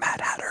having the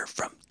Mad Hatter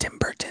from Tim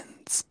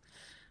Burton's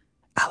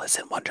Alice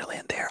in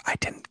Wonderland there. I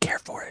didn't care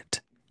for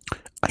it.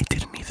 I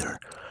didn't either,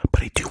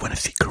 but I do want to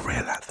see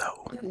Gorilla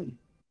though.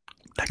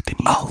 Like the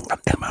new from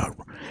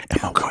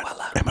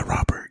Emma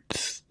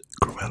Roberts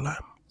Gorilla.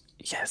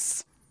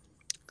 Yes.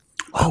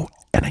 Well,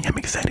 and I am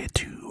excited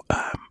to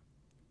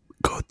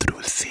go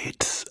through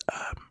Sid's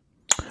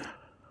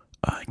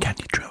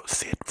candy trail.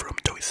 Sid from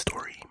Toy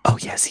Story. Oh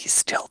yes, he's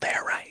still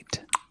there,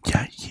 right?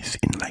 Yeah, he's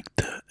in like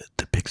the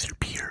Pixar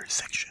Pier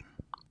section.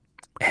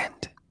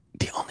 And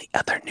the only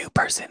other new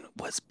person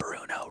was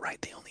Bruno,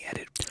 right? They only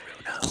added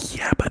Bruno.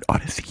 Yeah, but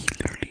honestly, he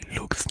literally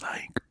looks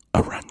like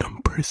a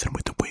random person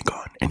with a wig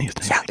on, and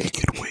he's not like a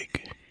cute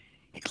wig.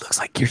 He looks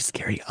like your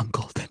scary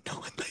uncle that no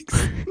one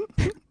likes.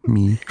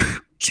 Me.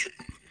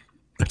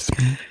 That's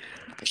me.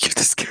 You're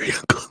the scary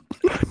uncle.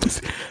 I'm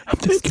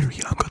the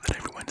scary uncle that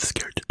everyone's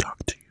scared to talk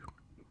to.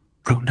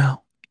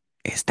 Bruno,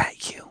 is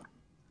that you?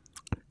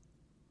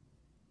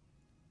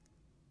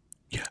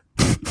 Yeah.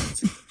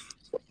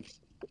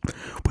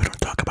 We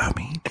don't talk about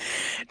me.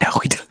 No,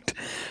 we don't.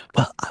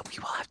 Well, we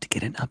will have to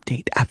get an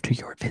update after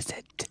your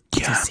visit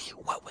to see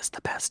what was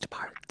the best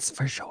parts,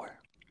 for sure.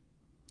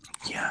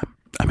 Yeah,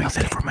 I'm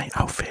excited for my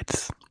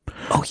outfits.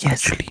 Oh,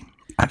 yes. Actually,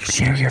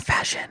 share your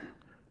fashion.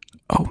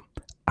 Oh,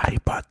 I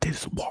bought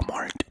this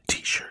Walmart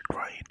t-shirt,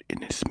 right?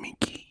 And it's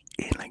Mickey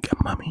in like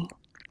a mummy.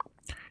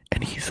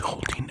 And he's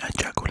holding a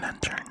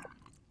jack-o'-lantern.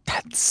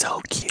 That's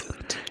so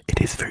cute. It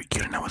is very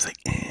cute, and I was like,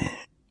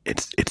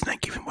 it's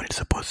not giving what it's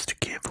supposed to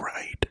give,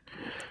 right?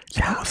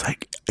 Yeah. And I was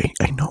like,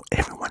 I know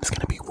everyone's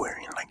gonna be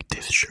wearing like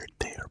this shirt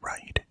there,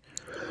 right?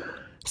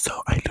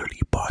 So I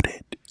literally bought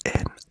it,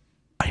 and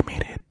I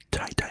made it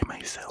tie-dye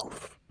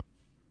myself.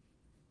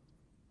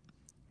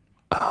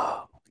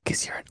 Oh,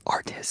 because you're an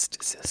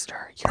artist,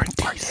 sister. You're an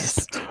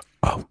artist.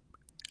 Oh,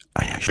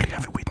 I actually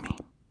have it with me.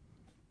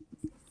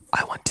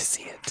 I want to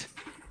see it.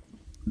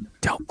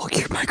 Don't look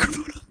your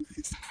microphone on.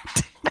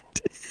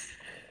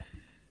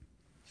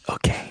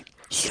 Okay,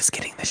 he is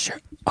getting the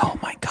shirt. Oh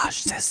my gosh,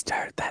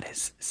 sister, that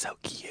is so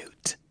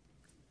cute.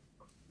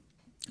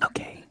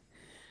 Okay.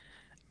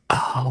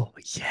 Oh,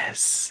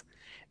 yes.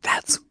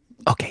 That's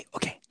okay.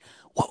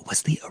 What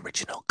was the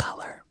original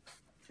color?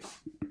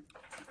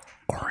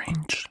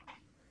 Orange.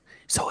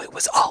 So it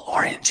was all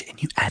orange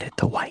and you added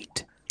the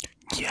white.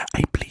 Yeah,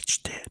 I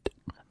bleached it.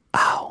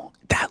 Oh,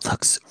 that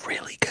looks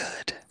really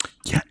good.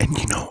 Yeah, and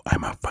you know,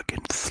 I'm a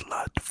fucking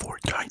slut for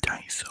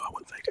tie-dye, so I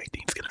was like, I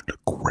think it's gonna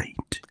look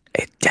great.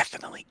 It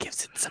definitely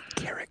gives it some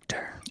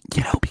character.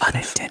 Yeah, no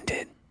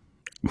unintended.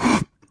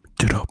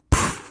 Dude, oh,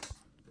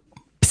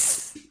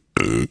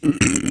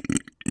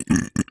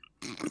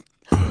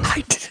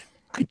 I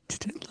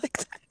didn't like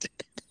that.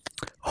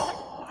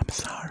 Oh, I'm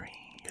sorry.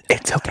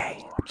 It's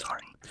okay. I'm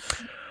sorry.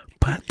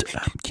 But,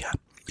 yeah.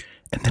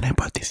 And then I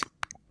bought this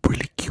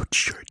really cute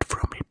shirt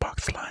from a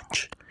box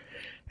lunch.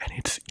 And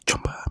it's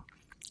Chumba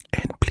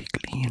and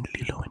Bleakley and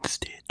Lilo and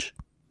Stitch.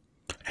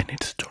 And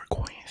it's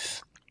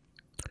turquoise.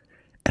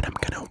 And I'm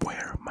gonna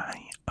wear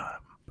my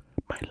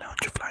my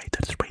lounge fly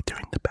that's right there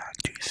in the back.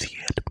 Do you see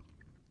it?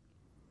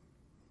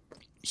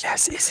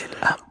 Yes, is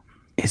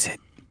it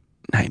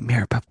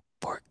Nightmare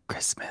Before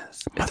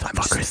Christmas?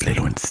 Motherfuckers,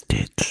 Lilo and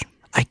Stitch.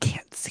 I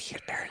can't see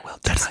it very well.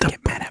 That's the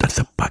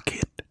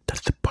bucket.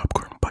 That's the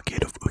popcorn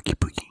bucket of Oogie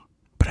Boogie.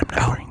 But I'm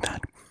not wearing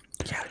that.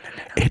 Yeah,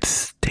 no. It's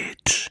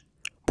Stitch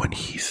when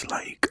he's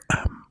like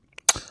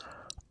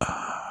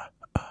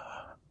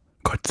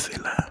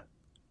Godzilla.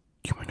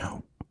 You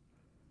know.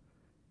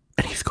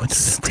 And he's going to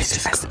San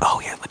Francisco.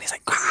 Oh yeah, when he's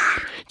like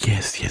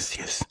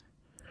Yes.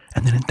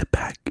 And then in the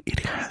back it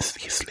has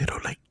his little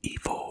like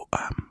evil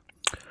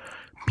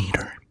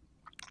meter.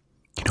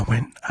 You know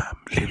when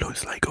Lilo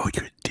is like, oh,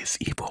 you're this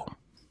evil.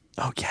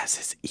 Oh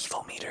yes.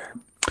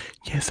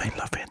 Yes, I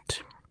love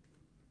it.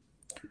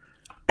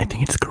 I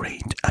think it's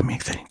great. I'm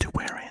excited to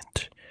wear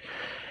it.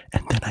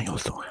 And then I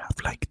also have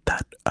like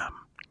that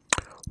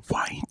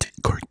white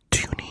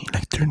cartoony,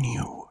 like their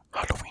new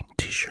Halloween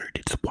t-shirt.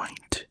 It's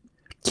white.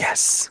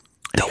 Yes,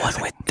 And the it one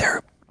has like, with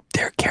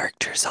their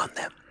characters on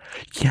them.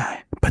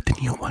 yeah, but the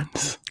new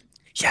ones.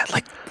 Yeah,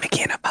 like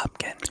Mickey and a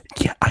pumpkin.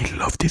 Yeah, I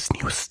love this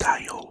new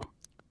style.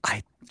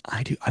 I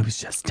I do. I was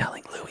just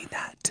telling Louis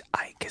that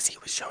because he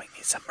was showing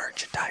me some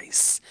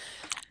merchandise,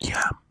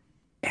 Yeah,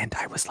 and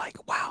I was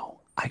like,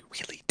 wow, I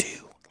really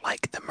do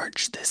like the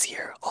merch this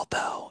year.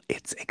 Although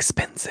it's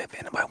expensive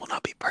and I will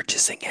not be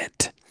purchasing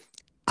it,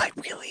 I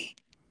really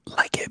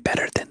like it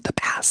better than the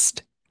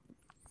past.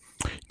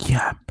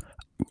 yeah.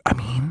 I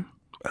mean,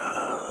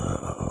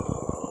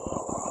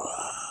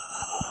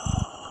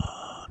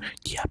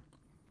 yeah.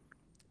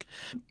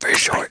 For I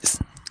sure.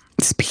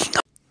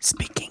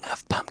 Speaking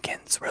of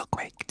pumpkins, real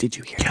quick, did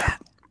you hear yeah.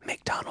 that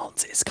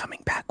McDonald's is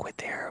coming back with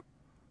their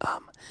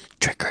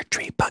trick or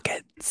treat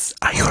buckets?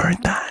 I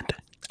heard that.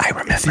 I Is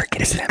remember it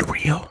getting is it them.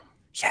 real?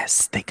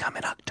 Yes, they come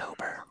in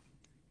October.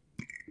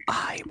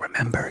 I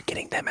remember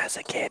getting them as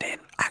a kid and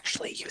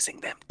actually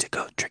using them to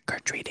go trick or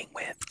treating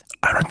with.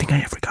 I don't think I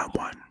ever got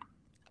one.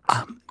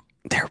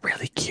 They're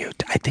really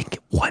cute. I think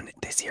one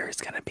this year is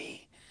gonna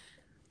be.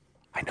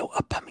 I know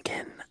a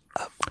pumpkin,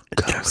 a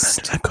Jack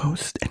ghost, a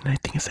ghost, and I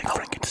think it's like oh,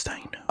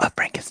 Frankenstein. a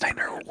Frankenstein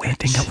or a And I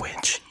think witch. a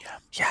witch. Yeah.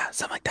 Yeah,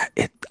 something like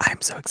that.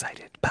 I'm so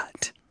excited,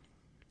 but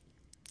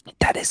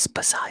that is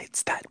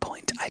besides that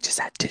point. I just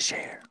had to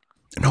share.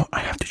 No, I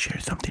have to share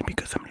something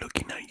because I'm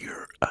looking at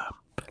your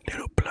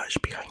little plush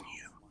behind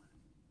you.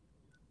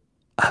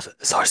 Of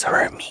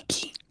Sorcerer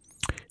Miki.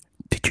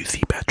 Did you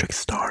see Patrick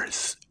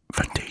Starr's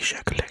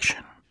Fantasia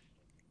collection?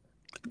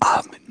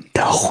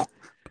 No.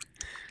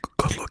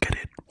 Go look at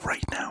it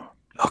right now.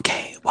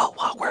 Okay, well,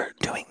 while we're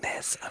doing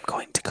this, I'm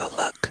going to go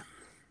look.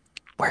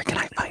 Where can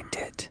I find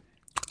it?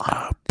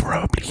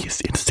 Probably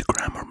his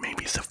Instagram or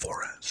maybe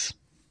Sephora's.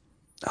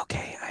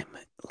 Okay, I'm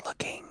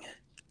looking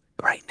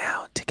right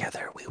now.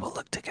 Together, we will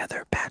look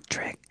together.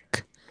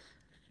 Patrick.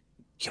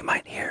 You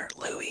might hear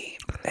Louis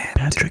and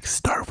Patrick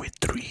Starr with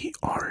 3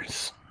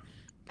 R's.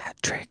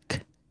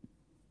 Patrick.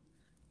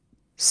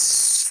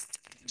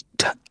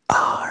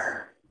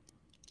 Star.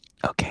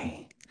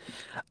 Okay.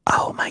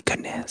 Oh my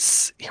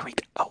goodness. Here we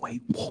go. Oh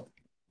wait. Whoa.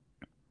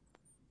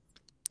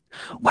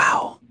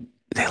 Wow.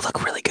 They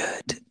look really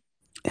good.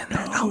 And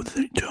No,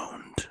 they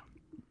don't.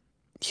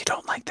 you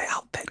don't like the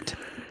outfit.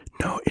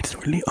 No, it's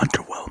really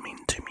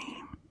underwhelming to me.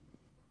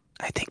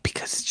 I think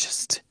because it's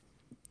just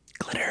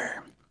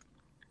glitter.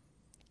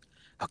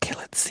 Okay,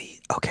 let's see.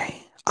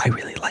 Okay. I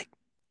really like.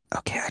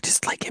 Okay, I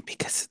just like it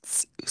because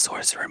it's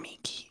Sorcerer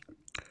Miki.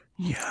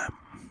 Yeah,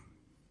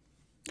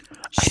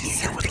 I knew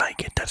you would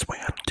like it. That's why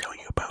I didn't tell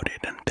you about it.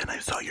 And then I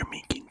saw your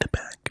making the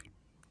back.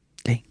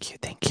 Thank you,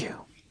 thank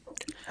you.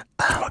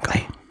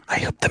 I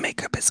hope the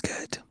makeup is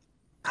good.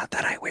 Not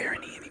that I wear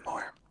any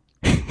anymore.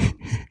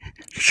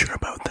 You sure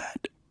about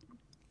that?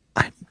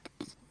 I'm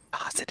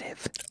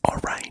positive.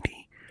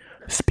 Alrighty.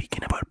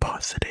 Speaking about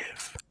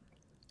positive,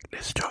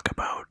 let's talk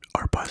about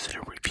our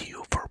positive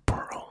review for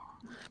Pearl.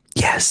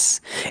 Yes,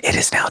 it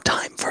is now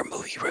time for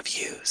movie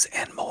reviews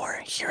and more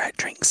here at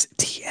Drinks,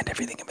 Tea, and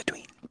everything in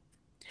between.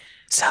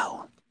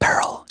 So,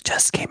 Pearl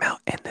just came out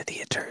in the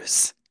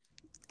theaters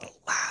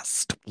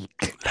last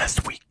week.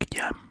 Last week,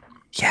 yeah.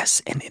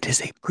 Yes, and it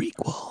is a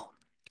prequel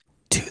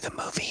to the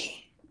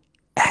movie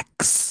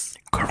X.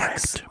 Correct.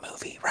 X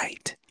movie,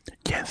 right?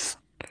 Yes.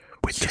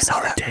 With You Jenna saw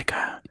that?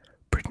 Ortega,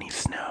 Brittany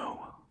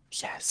Snow.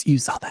 Yes, you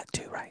saw that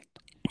too, right?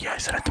 Yeah, I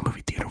saw it at the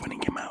movie theater when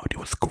it came out. It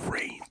was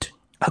great.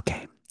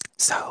 Okay,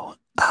 so,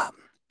 I'll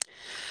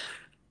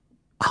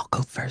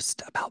go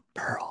first about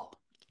Pearl.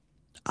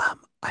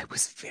 I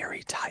was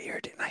very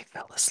tired and I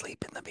fell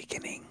asleep in the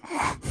beginning.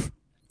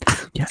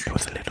 Yeah, it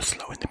was a little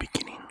slow in the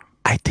beginning.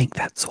 I think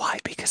that's why,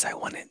 because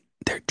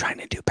they're trying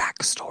to do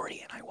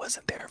backstory and I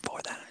wasn't there for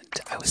that.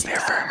 I was there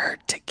for her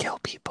to kill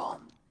people.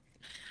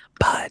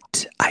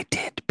 But I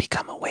did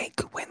become awake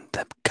when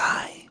the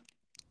guy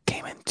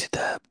came into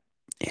the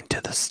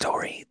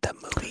story, the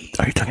movie.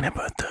 Are you talking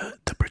about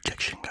the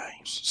projection guy?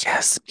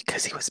 Yes,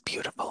 because he was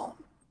beautiful.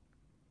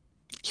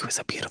 He was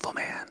a beautiful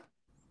man.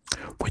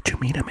 Would you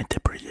meet him in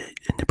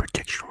the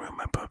projection room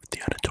above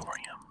the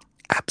auditorium?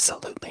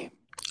 Absolutely.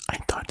 I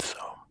thought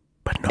so.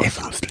 But no,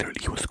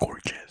 he was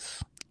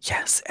gorgeous.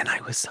 Yes, and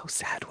I was so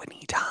sad when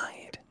he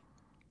died.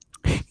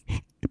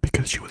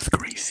 Because she was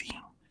crazy.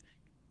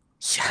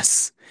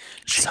 Yes.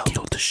 She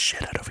killed the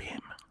shit out of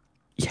him.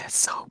 Yes,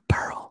 so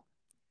Pearl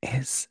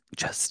is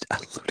just a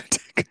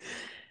lunatic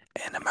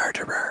and a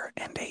murderer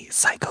and a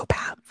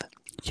psychopath.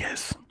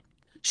 Yes.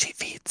 She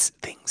feeds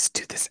things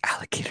to this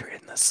alligator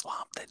in the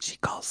swamp that she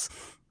calls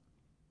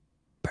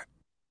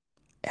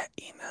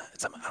Ina.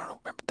 I don't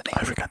remember the name.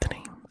 I forgot the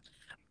name.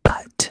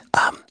 But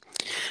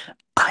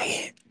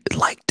I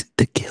liked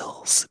the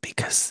kills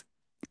because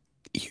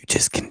you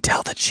just can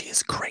tell that she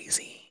is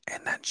crazy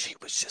and that she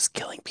was just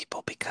killing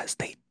people because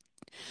they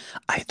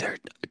either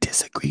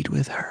disagreed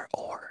with her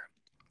or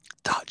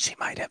thought she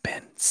might have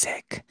been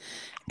sick.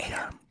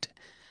 Yeah. And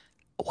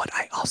what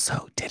I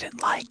also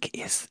didn't like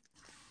is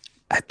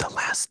at the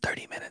last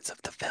 30 minutes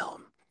of the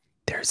film,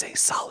 there's a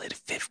solid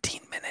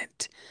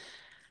 15-minute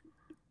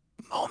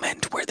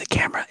moment where the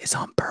camera is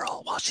on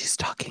Pearl while she's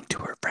talking to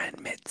her friend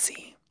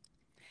Mitzi.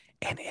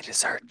 And it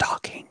is her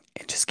talking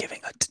and just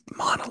giving a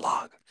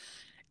monologue.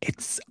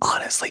 It's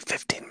honestly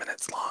 15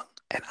 minutes long,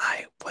 and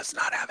I was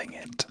not having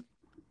it.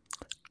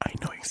 I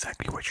know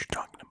exactly what you're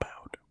talking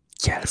about.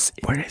 Yes,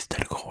 Where is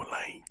that whole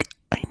like,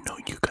 I know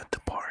you got the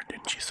part,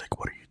 and she's like,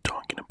 what are you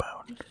talking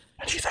about?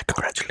 And she's like,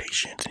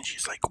 congratulations, and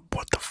she's like,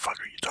 what the fuck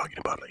are you talking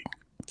about? Like,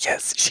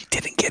 yes, she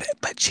didn't get it,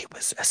 but she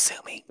was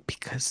assuming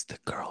because the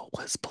girl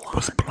was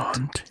was blonde.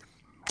 blonde.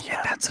 And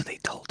Yeah. that's what they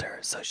told her.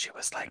 So she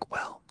was like,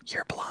 well,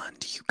 you're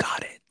blonde, you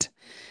got it.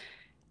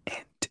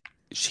 And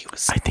she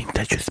was, I think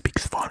that just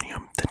speaks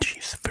volume that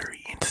she's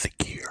very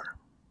insecure.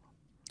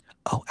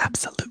 oh,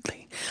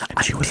 absolutely.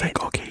 And she was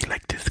like, okay,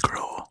 like this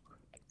girl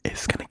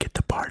is gonna get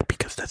the part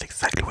because that's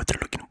exactly what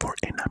they're looking for,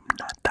 and I'm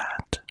not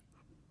that.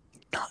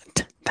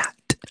 Not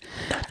that.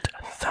 Not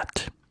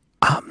that.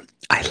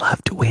 I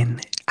loved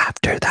when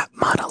after that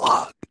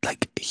monologue,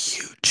 like a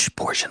huge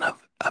portion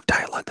of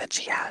dialogue that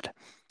she had,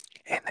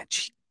 and then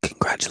she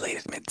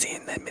congratulated Mitzi,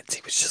 and then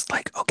Mitzi was just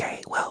like,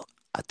 okay, well,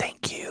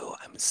 thank you.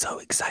 I'm so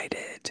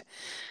excited.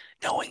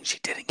 Knowing she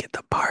didn't get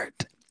the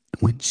part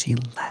when she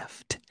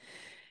left.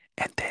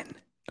 And then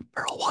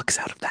Pearl walks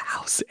out of the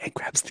house and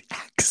grabs the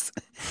axe.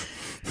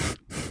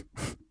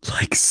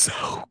 Like,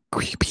 so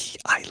creepy.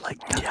 I like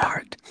that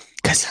part.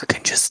 Because you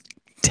can just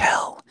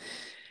tell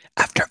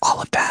after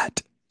all of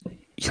that,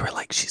 you were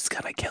like, she's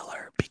gonna kill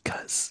her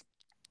because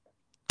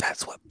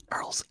that's what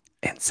Pearl's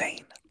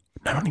insane.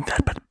 Not only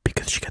that, but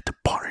because she got the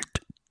part,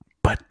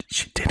 but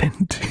she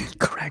didn't.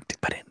 Correct,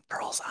 but in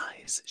Pearl's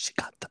eyes, she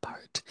got the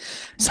part.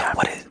 So Yeah.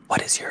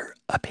 what is your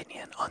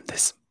opinion on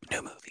this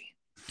new movie?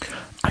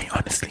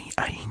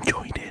 I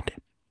enjoyed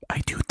it. I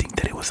do think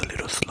that it was a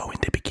little slow in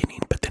the beginning,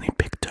 but then it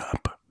picked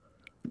up.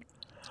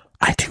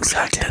 I do so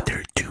like too. that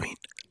they're doing.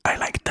 I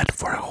like that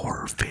for a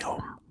horror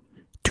film,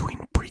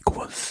 doing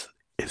prequels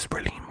is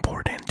really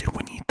important, and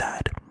we need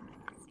that.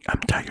 I'm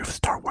tired of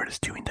Star Wars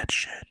doing that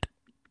shit.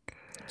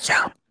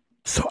 Yeah.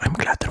 So I'm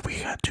glad that we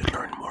had to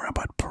learn more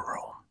about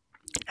Pearl,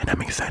 and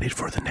I'm excited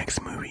for the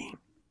next movie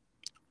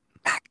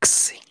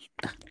Maxine.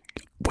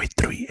 with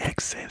 3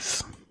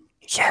 X's.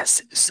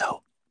 Yes,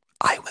 so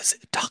I was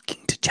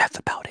talking to Jeff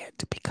about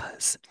it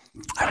because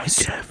Hi,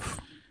 Jeff.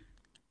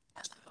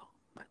 Hello,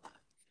 my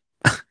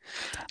love.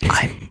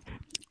 I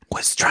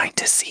was trying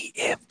to see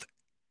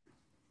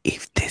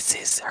if this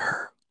is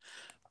her.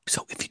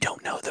 So if you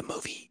don't know, the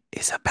movie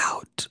is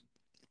about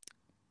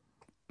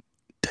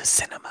the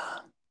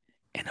cinema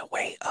in a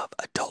way of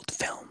adult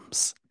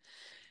films,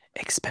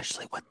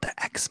 especially what the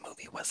X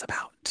movie was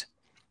about.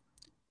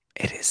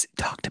 It is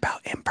talked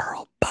about in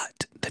Pearl,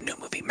 but the new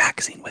movie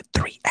Maxine with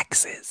 3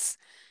 X's.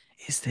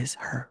 Is this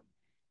her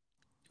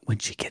when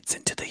she gets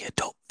into the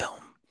adult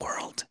film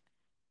world?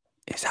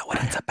 Is that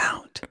what it's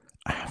about?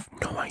 I have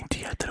no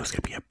idea that it was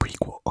gonna be a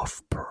prequel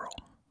of Pearl.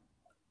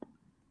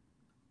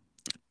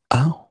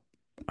 Oh,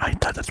 I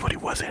thought that's what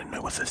it was, and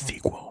it was a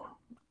sequel.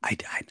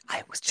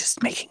 I was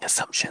just making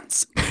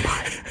assumptions,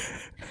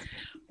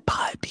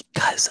 but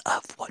because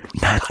of what we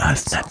Not got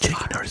us, so not checking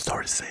far, our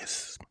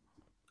sources.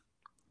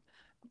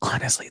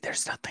 honestly,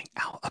 there's nothing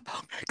out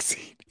about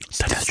Maxine.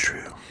 That's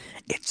true.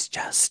 It's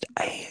just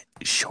a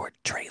short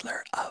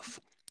trailer of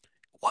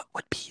what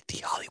would be the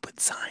Hollywood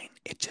sign.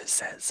 It just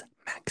says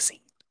Maxine.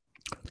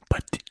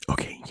 But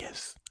okay,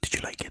 yes. Did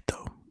you like it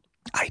though?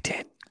 I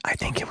did. I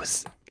think it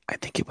was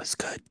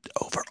good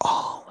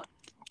overall.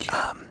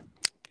 Yeah.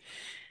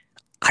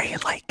 I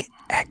like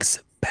X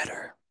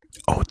better.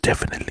 Oh,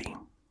 definitely.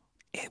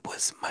 It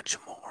was much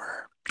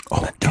more.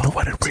 Oh, you know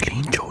what I really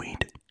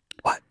enjoyed?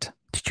 What?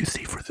 Did you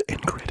see for the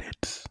end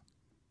credits?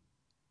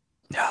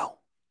 No.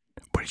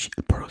 Where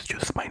Pearl's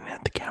just smiling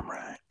at the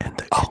camera and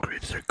the end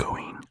credits are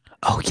going.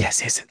 Oh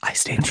yes, yes. I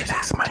stayed And for she's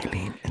that. like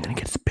smiling, and then it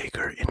gets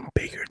bigger and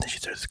bigger, and then she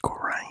starts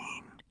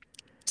crying.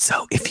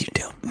 So if you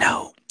don't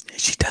know,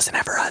 she doesn't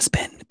have her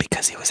husband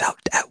because he was out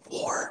at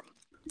war,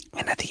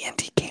 and at the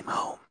end he came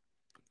home,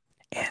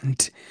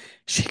 and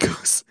she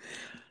goes,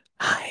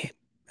 "Hi,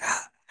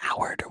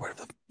 Howard," or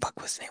whatever the fuck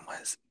his name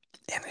was,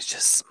 and is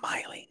just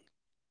smiling,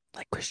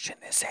 like Christian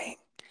is saying,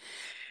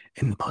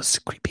 in the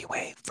most creepy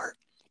way for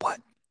what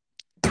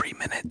 3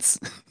 minutes.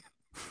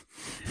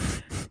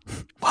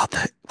 while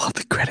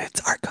the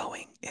credits are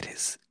going, it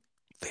is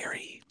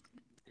very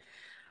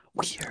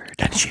weird.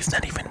 And she's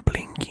not even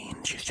blinking,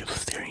 she's just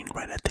staring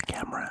right at the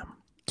camera.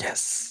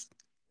 Yes.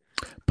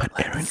 But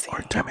Aaron,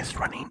 our time is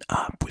running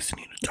up. We still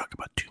need to talk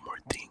about 2 more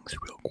things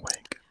real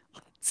quick.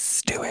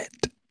 Let's do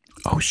it.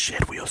 Oh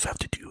shit, we also have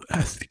to do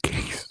as the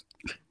case.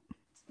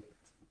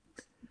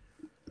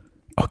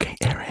 Okay,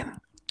 Aaron.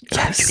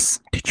 Yes.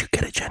 Did you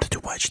get a chance to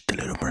watch the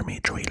Little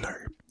Mermaid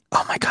trailer?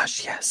 Oh my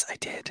gosh, yes, I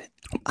did.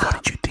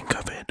 What did you think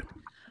of it?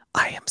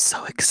 I am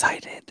so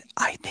excited.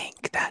 I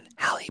think that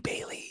Halle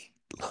Bailey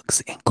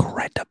looks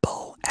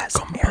incredible as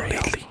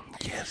Ariel. Completely,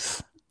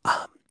 yes.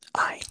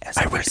 As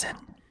I a really. person,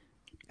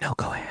 no,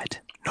 go ahead.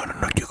 No, no,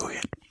 no, you go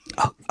ahead.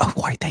 Oh,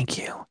 why, thank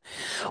you.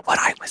 What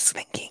I was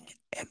thinking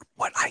and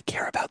what I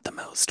care about the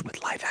most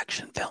with live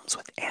action films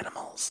with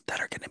animals that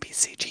are going to be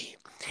CG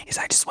is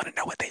I just want to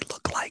know what they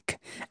look like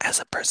as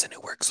a person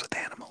who works with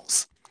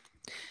animals.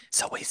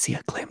 So we see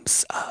a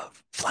glimpse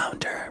of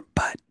Flounder,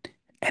 but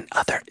and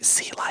other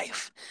sea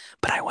life,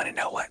 but I want to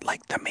know what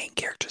like the main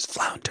characters,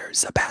 Flounder,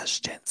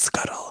 Sebastian,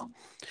 Scuttle,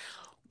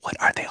 what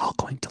are they all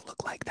going to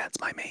look like? That's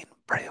my main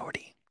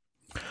priority.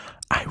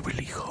 I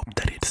really hope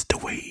that it's the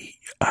way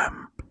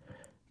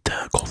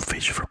the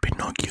goldfish for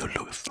Pinocchio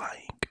looks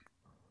like.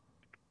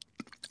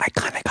 I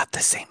kind of got the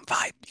same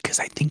vibe because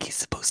I think he's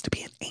supposed to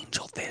be an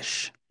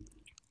angelfish.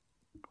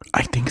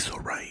 I think so,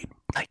 right?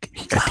 Like I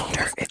think he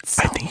Flounder was. I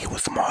itself. think he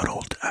was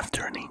modeled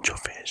after an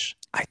angelfish,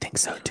 I think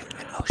so too.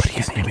 An but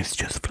his name oceanic. is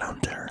just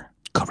Flounder.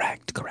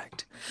 Correct,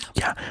 correct.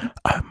 Yeah.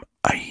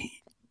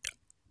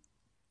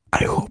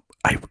 I hope.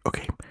 I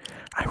okay.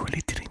 I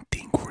really didn't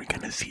think we were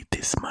gonna see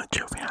this much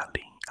of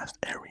Hallie as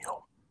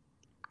Ariel.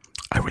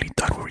 I really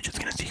thought we were just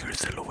gonna see her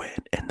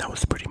silhouette, and that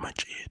was pretty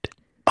much it.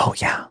 Oh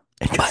yeah,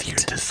 And just hear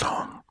but the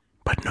song.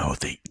 But no,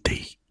 they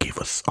gave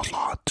us a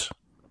lot.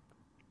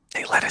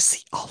 they let us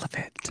see all of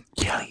it.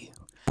 Yeah, Really.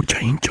 which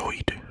I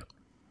enjoyed.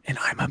 And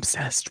I'm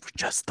obsessed with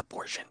just the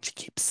portion she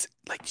keeps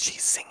like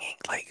she's singing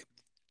like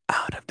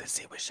out of the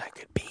sea wish I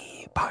could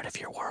be part of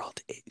your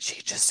world.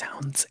 She just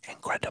sounds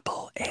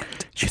incredible and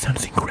She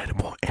sounds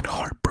incredible and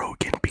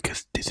heartbroken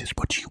because this is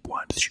what she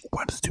wants. She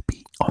wants to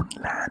be on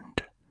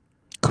land.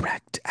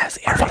 correct as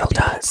A lot Ariel of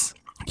people, does.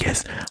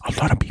 yes, a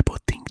lot of people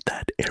think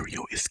that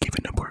Ariel is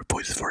giving up her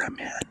voice for a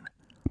man,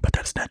 but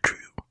that's not true.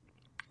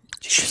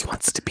 She just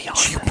wants to be on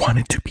She land.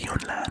 wanted to be on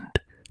land.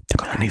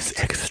 The man is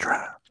Correct.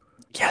 extra.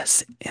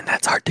 Yes, and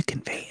that's hard to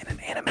convey in an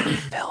animated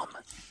film.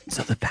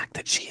 So the fact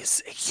that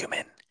she's a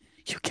human,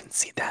 you can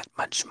see that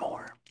much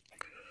more.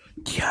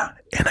 Yeah,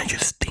 and I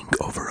just think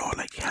overall,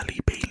 like Halle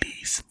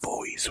Bailey's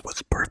voice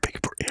was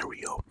perfect for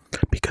Ariel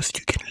because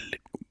you can,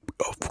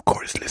 of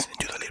course, listening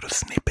to the little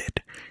snippet,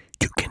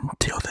 you can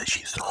tell that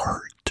she's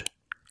hurt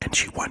and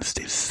she wants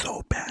this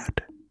so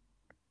bad.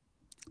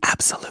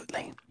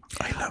 Absolutely.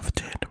 I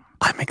loved it.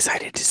 I'm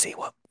excited to see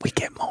what we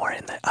get more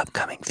in the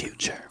upcoming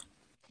future.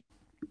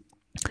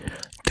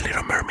 The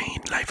Little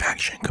Mermaid live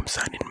action comes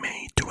out in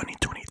May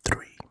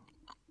 2023.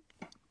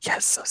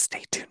 Yes, so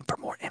stay tuned for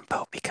more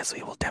info because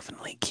we will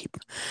definitely keep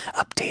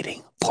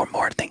updating for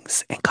more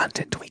things and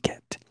content we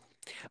get.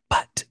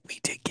 But we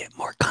did get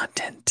more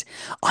content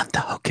on the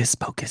Hocus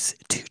Pocus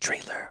 2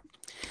 trailer.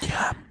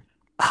 Yeah,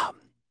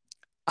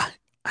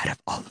 Out of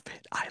all of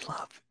it, I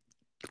love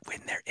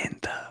when they're in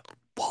the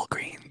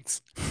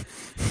Walgreens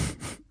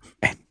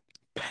and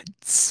Ben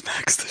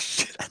smacks the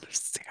shit out of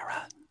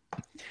Sarah.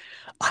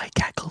 I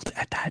cackled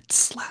at that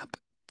slap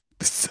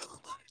so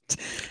much.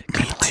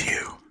 me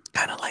too.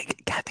 Kind of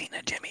like Kathy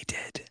and Jimmy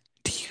did.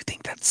 Do you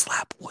think that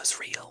slap was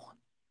real?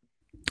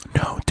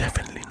 No,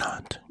 definitely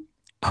not.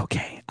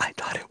 Okay, I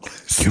thought it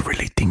was. You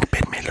really think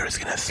Bette Midler is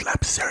gonna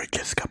slap Sarah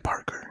Jessica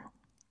Parker?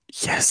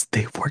 Yes,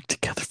 they've worked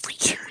together for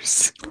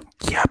years.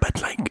 Yeah,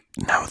 but like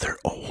now they're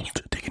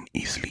old. They can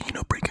easily,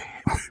 break a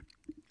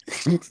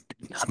hip.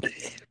 Not the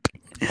hip.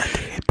 Not the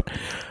hip.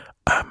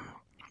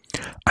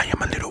 I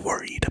am a little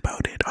worried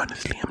about it.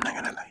 Honestly, I'm not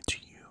gonna lie to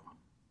you.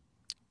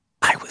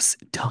 I was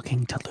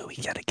talking to Louis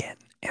yet again,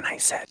 and I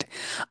said,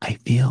 I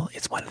feel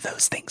it's one of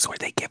those things where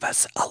they give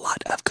us a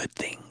lot of good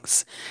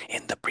things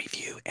in the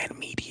preview and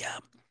media,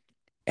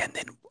 and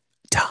then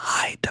to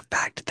hide the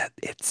fact that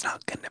it's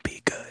not going to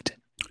be good.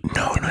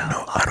 No, in no, the no.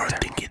 long I don't term.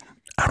 think it.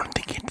 I don't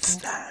think it's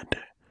that.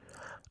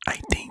 I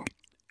think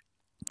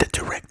the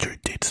director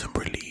did some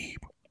really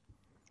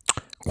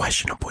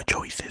questionable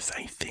choices.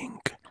 I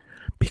think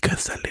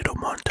because a little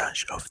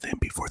montage of them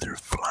before they're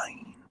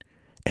flying,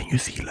 and you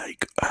see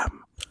like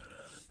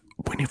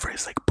Winifred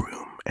is like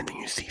broom, and then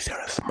you see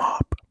Sarah's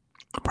mop,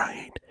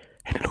 right?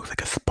 And it looks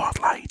like a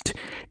spotlight.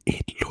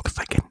 It looks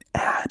like an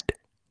ad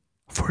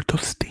for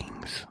those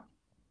things.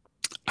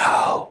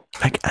 Oh,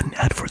 Like an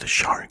ad for the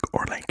shark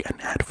or like an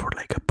ad for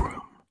like a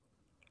broom.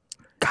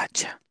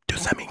 gotcha.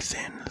 Does that make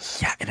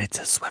sense? Yeah, and it's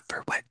a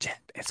Swiffer wet jet.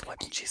 It's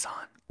what she's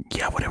on.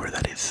 Yeah, whatever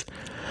that is.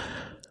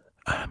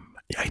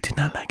 I did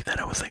not like that.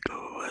 I was like,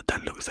 oh,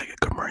 that looks like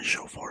a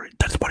commercial for it.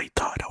 That's what I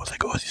thought. I was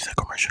like, oh, is this a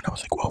commercial? And I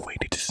was like, well, wait,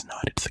 it is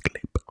not. It's a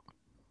clip.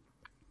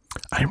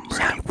 I'm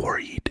really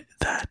worried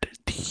that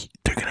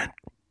they're gonna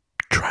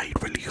try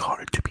really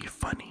hard to be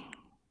funny.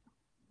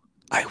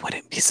 I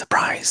wouldn't be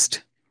surprised.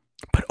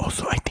 But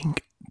also, I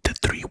think the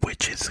three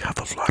witches have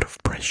a lot of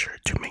pressure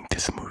to make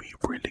this movie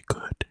really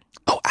good.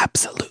 Oh,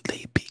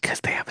 absolutely,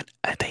 because they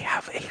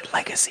have a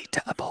legacy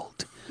to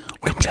uphold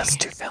with just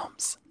 2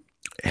 films.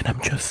 And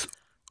I'm just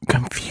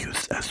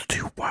confused as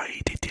to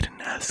why they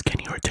didn't ask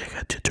Kenny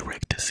Ortega to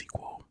direct the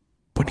sequel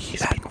when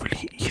he's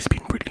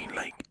been really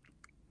like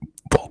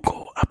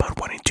vocal about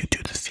wanting to do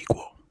the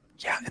sequel.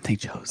 Yeah, and they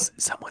chose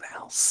someone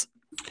else.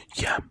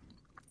 Yeah,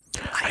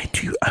 I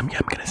do. I'm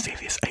gonna say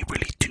this. I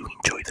really do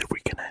enjoy the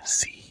and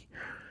see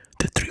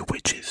the three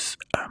witches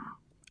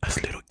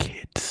as little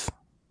kids.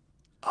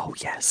 Oh,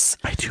 yes.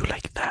 I do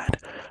like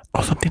that.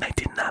 Or something I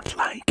did not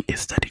like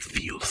is that it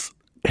feels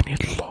and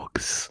it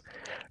looks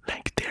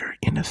like they're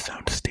in a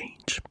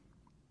soundstage.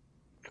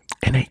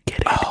 And I get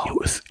it. Oh,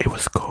 It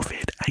was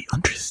COVID. I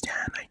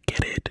understand. I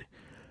get it.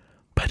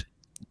 But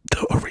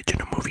the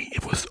original movie,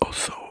 it was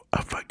also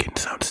a fucking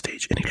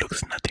soundstage, and it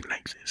looks nothing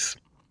like this.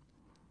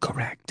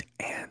 correct.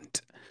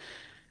 And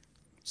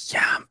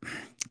yeah,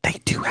 they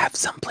do have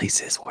some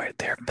places where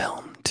they're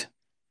filmed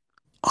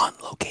on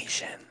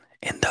location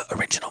in the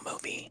original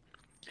movie.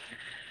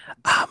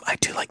 I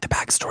do like the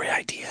backstory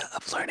idea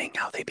of learning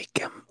how they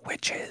become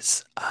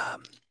witches.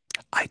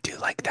 I do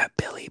like that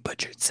Billy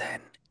Butcherson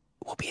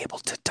will be able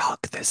to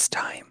talk this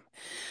time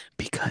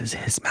because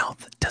his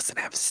mouth doesn't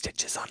have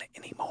stitches on it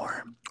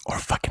anymore. Or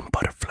fucking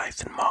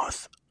butterflies and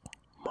moths.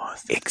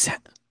 Moths.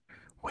 Except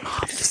Wait,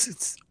 moths.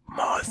 It's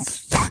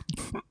moths.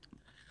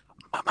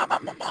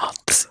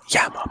 moths.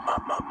 Yeah.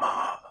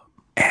 Ma.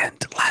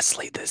 And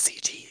lastly, the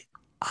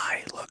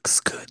CGI looks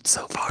good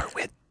so far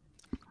with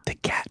the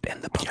cat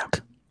in the book. Yeah.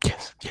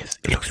 Yes,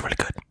 it looks really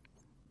good.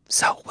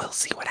 So we'll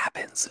see what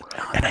happens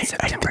on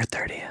September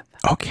 30th.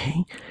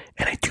 Okay,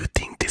 and I do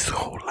think this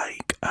whole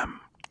like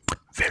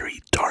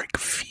very dark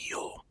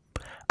feel,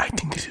 I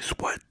think this is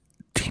what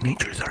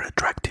teenagers are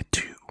attracted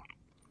to.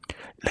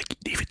 Like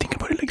if you think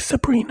about it, like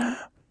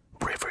Sabrina,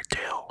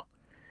 Riverdale,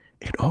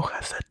 it all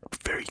has that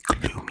very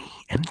gloomy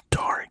and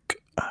dark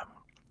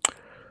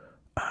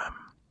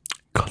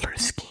color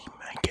scheme,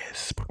 I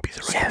guess would be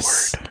the right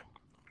word.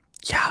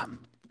 Yeah,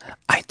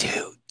 I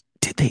do.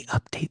 Did they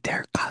update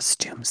their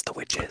costumes, the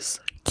witches?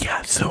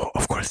 Yeah, so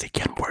of course they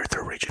can't wear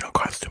their original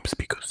costumes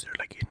because they're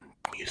like in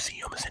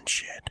museums and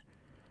shit.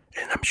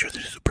 And I'm sure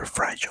they're super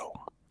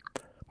fragile.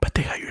 But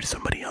they hired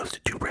somebody else to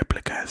do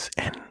replicas,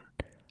 and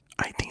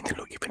I think they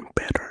look even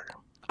better.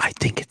 I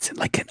think it's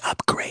like an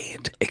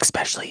upgrade,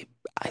 especially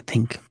I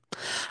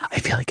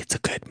feel like it's a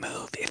good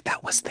move if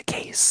that was the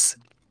case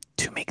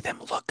to make them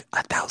look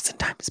 1,000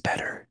 times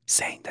better,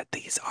 saying that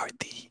these are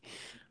the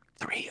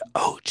 3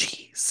 OG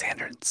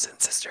Sanderson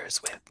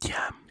sisters with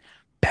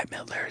Bette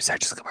Midler,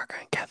 Jessica Parker,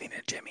 and Kathleen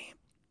and Jimmy.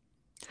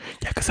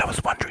 Yeah, because I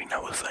was wondering, I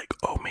was like,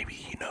 oh, maybe,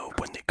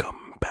 when they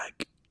come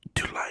back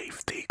to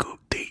life, they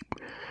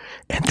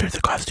enter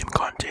the costume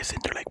contest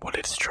and they're like, well,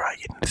 let's try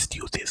it and let's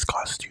do these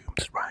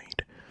costumes,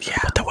 right? Yeah.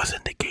 But that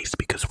wasn't the case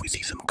because we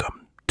see them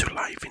come to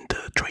life in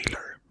the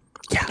trailer.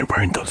 Yeah. They're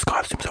wearing those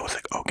costumes. I was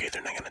like, okay,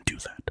 they're not going to do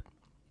that.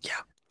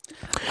 Yeah.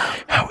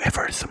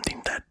 However,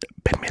 something that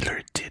Bette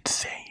Midler did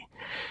say,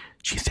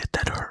 she said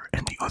that her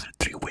and the other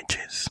 3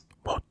 witches,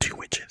 well, 2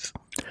 witches,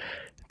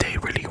 they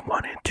really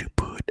wanted to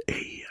put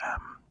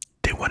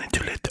they wanted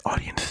to let the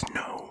audience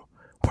know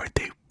where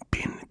they've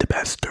been the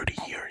past 30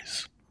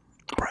 years,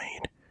 right?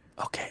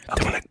 Okay.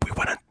 They were like, we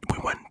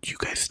want you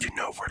guys to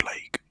know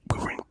we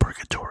were in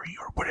purgatory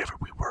or whatever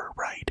we were,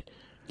 right?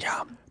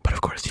 Yeah. But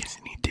of course,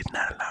 Disney did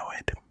not allow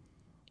it.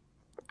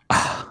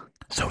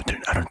 So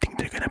I don't think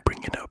they're gonna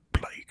bring it up.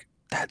 Like,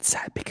 that's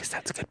sad because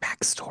that's a good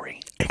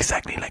backstory.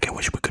 Exactly. Like, I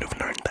wish we could have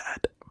learned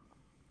that.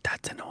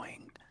 That's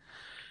annoying.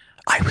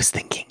 I was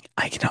thinking,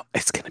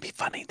 it's gonna be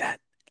funny that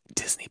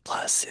Disney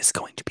Plus is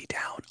going to be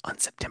down on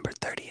September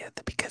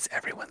 30th because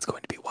everyone's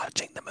going to be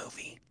watching the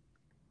movie.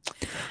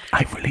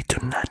 I really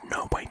do not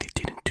know why they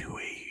didn't do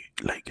a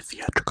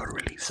theatrical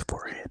release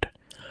for it,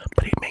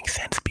 but it makes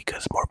sense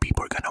because more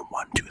people are gonna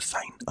want to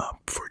sign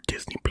up for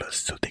Disney Plus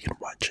so they can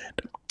watch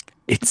it.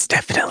 It's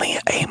definitely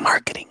a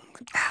marketing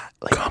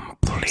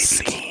completely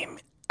scheme,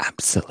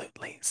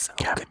 absolutely. So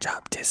good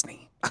job,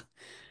 Disney.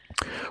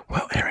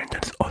 Well, Aaron,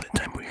 that's all the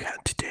time we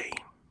had today.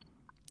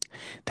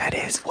 That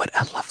is, what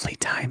a lovely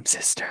time,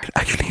 sister.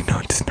 Actually, no,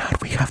 it's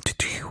not. We have to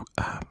do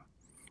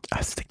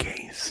as the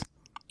case.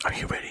 Are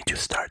you ready to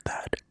start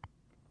that?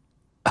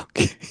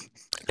 Okay.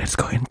 Let's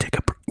go ahead and take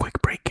a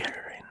quick break,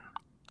 Aaron.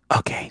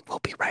 Okay, we'll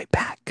be right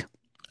back.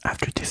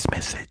 After this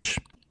message.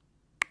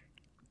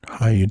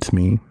 Hi, it's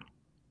me.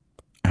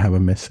 I have a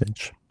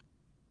message.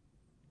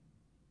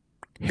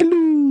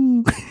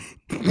 Hello.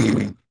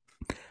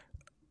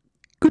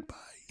 Goodbye.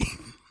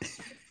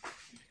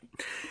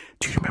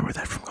 Do you remember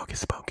that from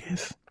Hocus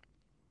Pocus?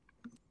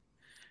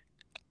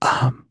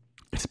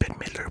 It's Bette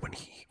Midler when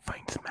he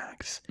finds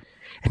Max,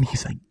 and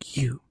he's like,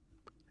 "You,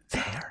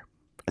 there,"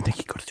 and then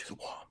he goes to the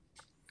wall.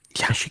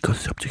 Yeah, and she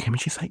goes up to him,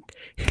 and she's like,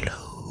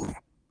 "Hello,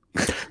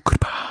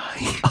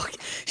 goodbye." Oh,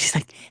 she's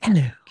like,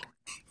 "Hello,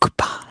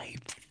 goodbye."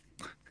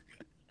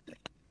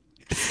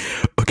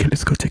 Okay,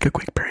 let's go take a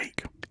quick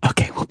break.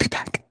 Okay, we'll be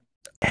back.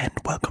 And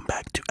welcome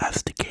back to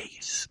Ask the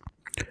Case.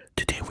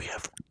 Today we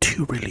have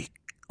 2 really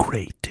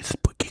great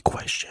spooky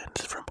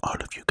questions from all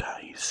of you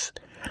guys.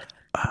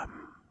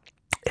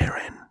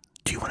 Aaron,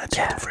 do you want to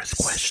take the first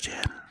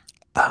question?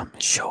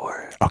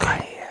 Sure. Okay.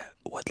 I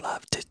would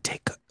love to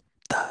take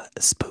the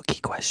spooky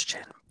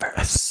question first.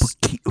 A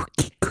spooky,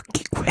 ookie,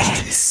 cookie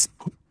question.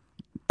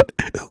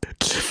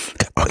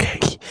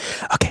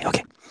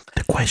 Okay.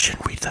 The question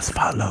reads as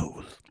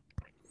follows.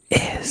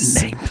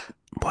 Is name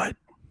what?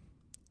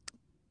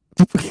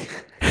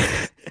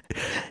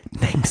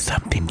 Name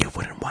something you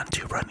wouldn't want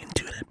to run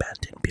into an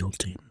abandoned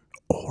building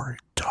or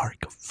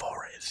dark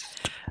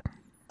forest.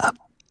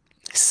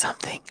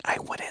 Something I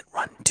wouldn't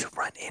run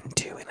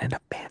into in an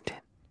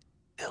abandoned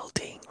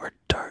building or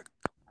dark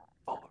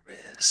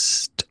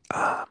forest.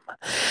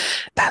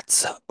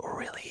 That's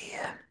really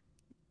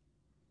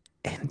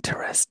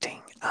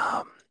interesting.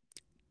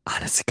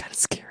 Honestly, kind of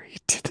scary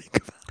to think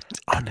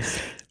about.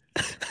 Honestly.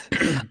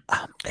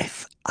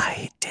 If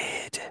I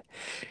did,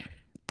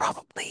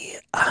 probably,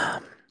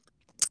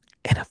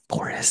 in a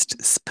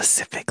forest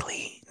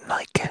specifically,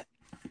 like,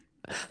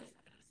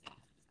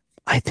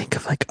 I think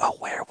of like a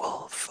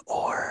werewolf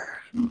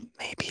or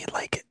maybe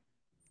like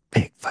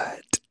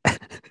Bigfoot.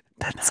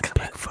 That's Not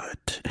kind of,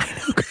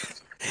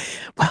 Bigfoot.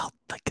 well,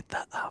 like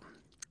the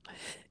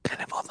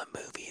kind of all the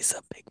movies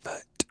of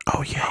Bigfoot.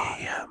 Oh,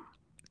 yeah.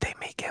 They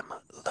make him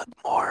look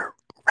more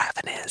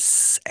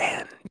ravenous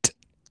and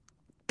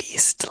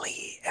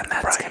beastly, and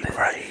that's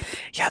Right.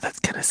 yeah, that's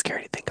kind of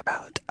scary to think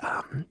about.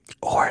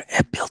 Or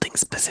a building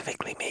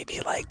specifically,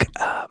 maybe like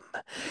a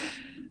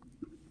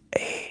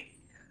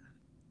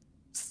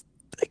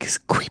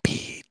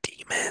creepy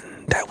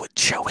demon that would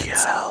show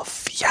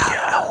itself.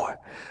 Yeah.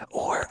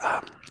 Or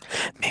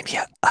maybe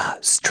a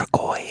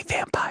Strigoi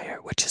vampire,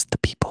 which is the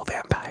people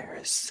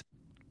vampires.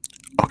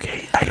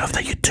 Okay, I love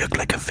that you took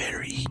like a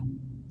very.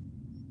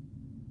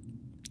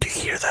 Do you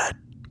hear that?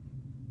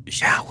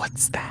 Yeah,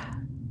 what's that?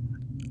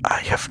 I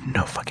have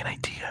no fucking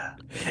idea.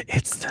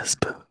 It's the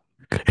spook.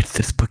 It's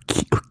the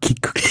spooky ookie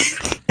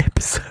cookie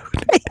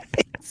episode.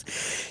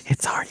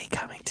 It's already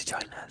coming to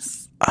join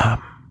us.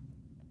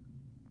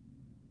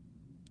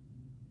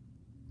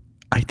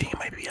 I think it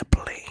might be a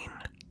plane.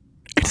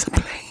 It's a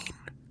plane.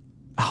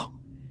 Oh,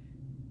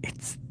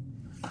 it's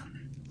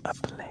a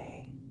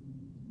plane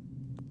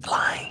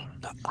flying.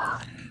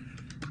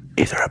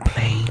 Either a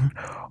plane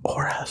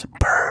or a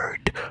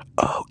bird.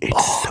 Oh,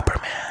 it's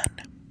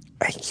Superman.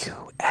 A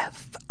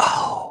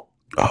UFO.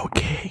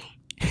 Okay.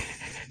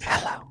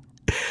 Hello.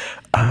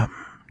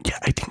 Yeah,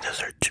 I think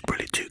those are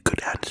really two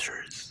good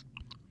answers.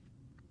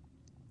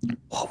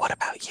 Well, what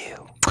about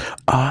you?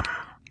 I'm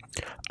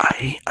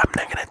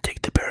not gonna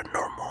take the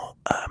paranormal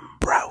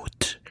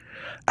route.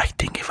 I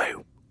think if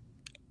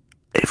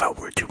I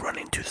were to run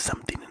into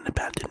something in an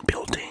abandoned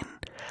building,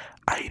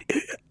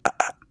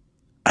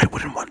 I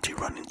wouldn't want to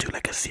run into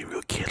like a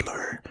serial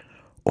killer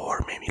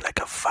or maybe like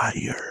a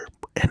fire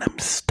and I'm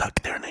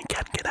stuck there and I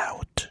can't get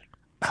out.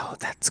 Oh,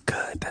 that's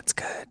good. That's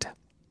good.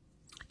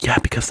 Yeah,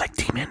 because like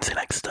demons and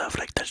like stuff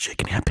like that shit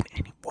can happen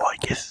anymore. I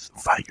guess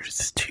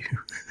fires too.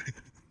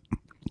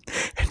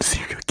 And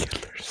serial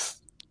killers.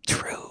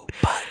 True,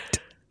 but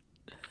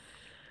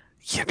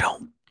you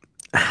don't.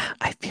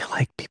 I feel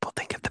like people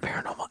think of the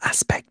paranormal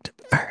aspect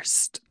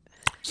first.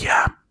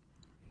 Yeah.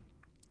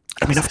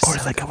 I mean, Those of are course,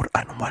 so like good.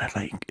 I don't want to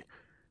like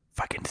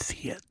fucking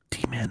see a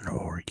demon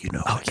or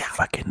Oh, like yeah. a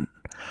fucking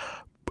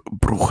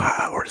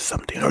bruja or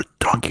something or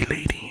donkey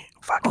lady.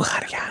 Fucking Oh,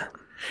 yeah.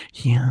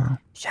 yeah.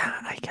 Yeah,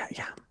 I get,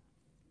 yeah.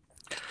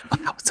 Oh,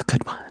 that was a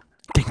good one.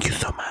 Thank you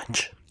so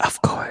much.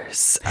 Of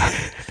course.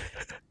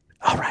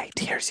 All right,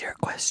 here's your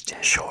question.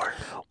 Sure.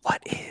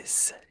 What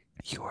is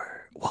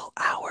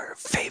our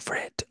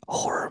favorite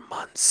horror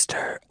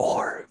monster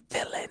or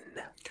villain?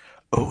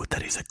 Oh,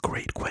 that is a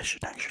great question.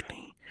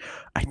 Actually,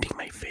 I think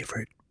my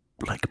favorite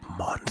like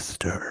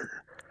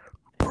monster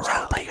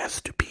probably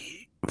has to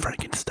be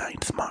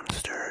Frankenstein's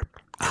monster.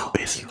 Oh,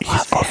 He's you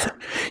love also him.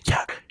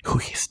 yeah, who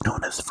he's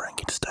known as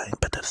Frankenstein,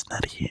 but that's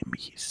not him.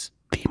 He's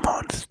the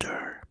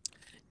monster.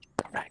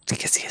 Correct,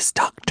 because he is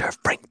Dr.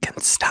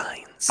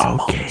 Frankenstein's Okay.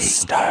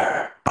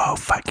 monster. Oh,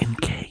 fucking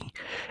K.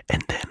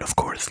 And then, of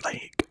course,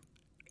 like,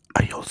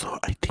 I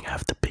think I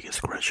have the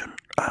biggest crush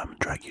on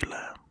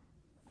Dracula.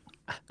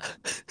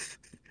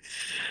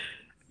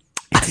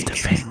 It's the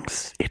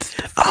fangs. It's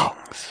the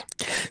fangs.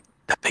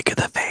 The bigger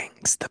the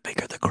fangs, the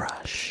bigger the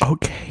crush.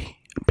 Okay,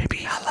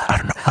 maybe. I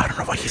don't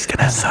know why he's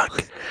gonna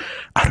suck.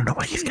 I don't know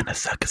why he's gonna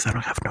suck because I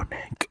don't have no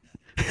neck.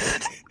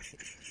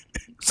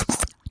 So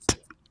fat.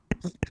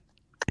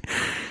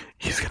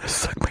 He's gonna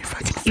suck my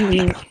fucking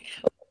fat.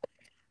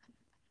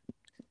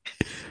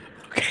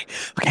 Okay,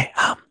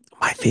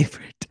 my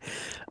favorite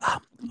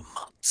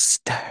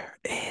monster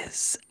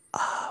is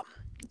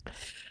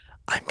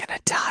I'm gonna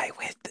die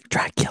with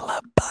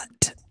Dracula,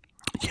 but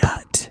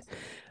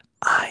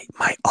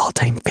my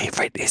all-time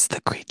favorite is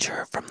the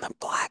creature from the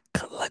Black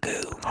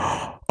Lagoon.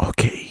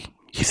 Okay,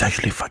 he's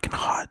actually fucking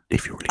hot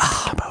if you really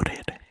think about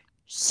it.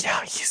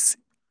 Yeah, he's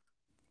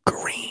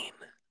green.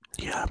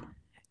 Yeah.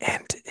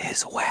 And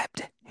his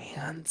webbed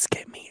hands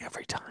get me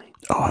every time.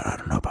 Oh, I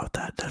don't know about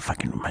that. That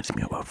fucking reminds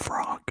me of a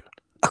frog.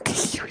 Okay,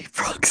 you eat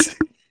frogs.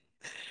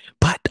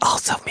 But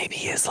also maybe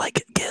his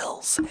like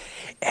gills.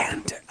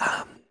 And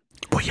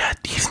well, yeah,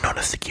 he's known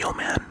as the gill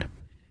man.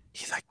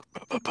 He's like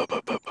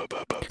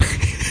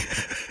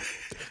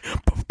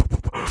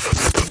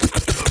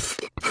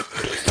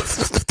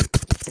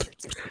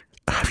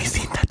have you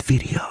seen that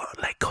video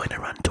like going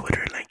around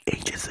Twitter like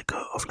ages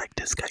ago of like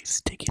this guy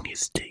sticking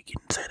his dick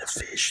inside a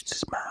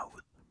fish's mouth?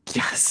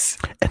 Yes.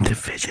 and the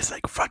fish is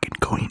like fucking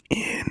going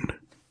in.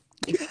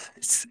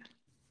 Yes.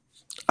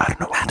 I don't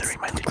know why that That's the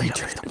reminded me of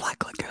creature of it. the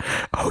Black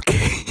Lagoon.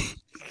 Okay.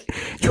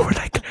 You were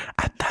like,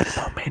 at that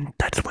moment,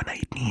 that's when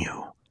I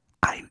knew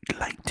I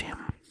liked him.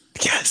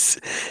 Yes.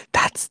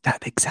 That's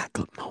that exact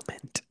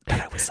moment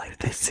that I was like,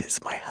 this is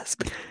my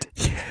husband.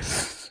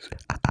 Yes.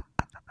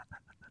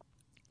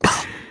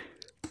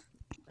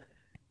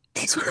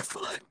 These were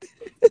fun.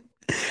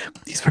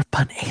 These were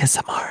fun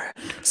ASMR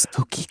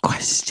spooky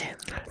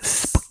questions.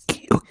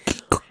 Spooky,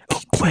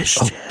 ookie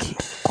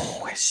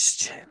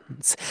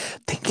Questions.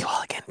 Thank you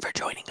all again for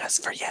joining us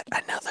for yet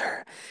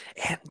another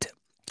and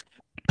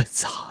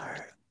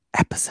bizarre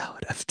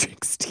episode of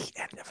Drinks, Tea,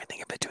 and everything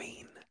in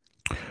between.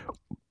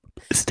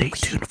 Stay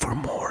tuned for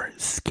more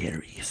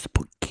scary,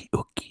 spooky,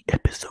 ookie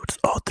episodes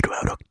all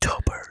throughout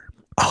October.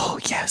 Oh,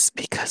 yes,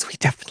 because we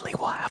definitely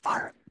will have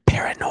our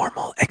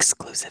paranormal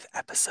exclusive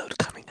episode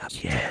coming up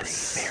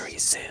Yes. very, very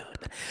soon.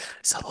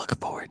 So look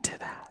forward to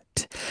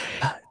that.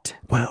 But,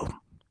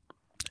 well,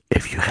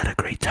 if you had a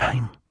great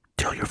time,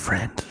 tell your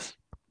friends.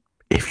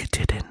 If you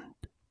didn't,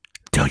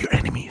 tell your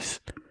enemies.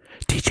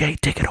 DJ,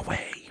 take it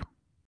away.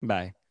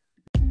 Bye.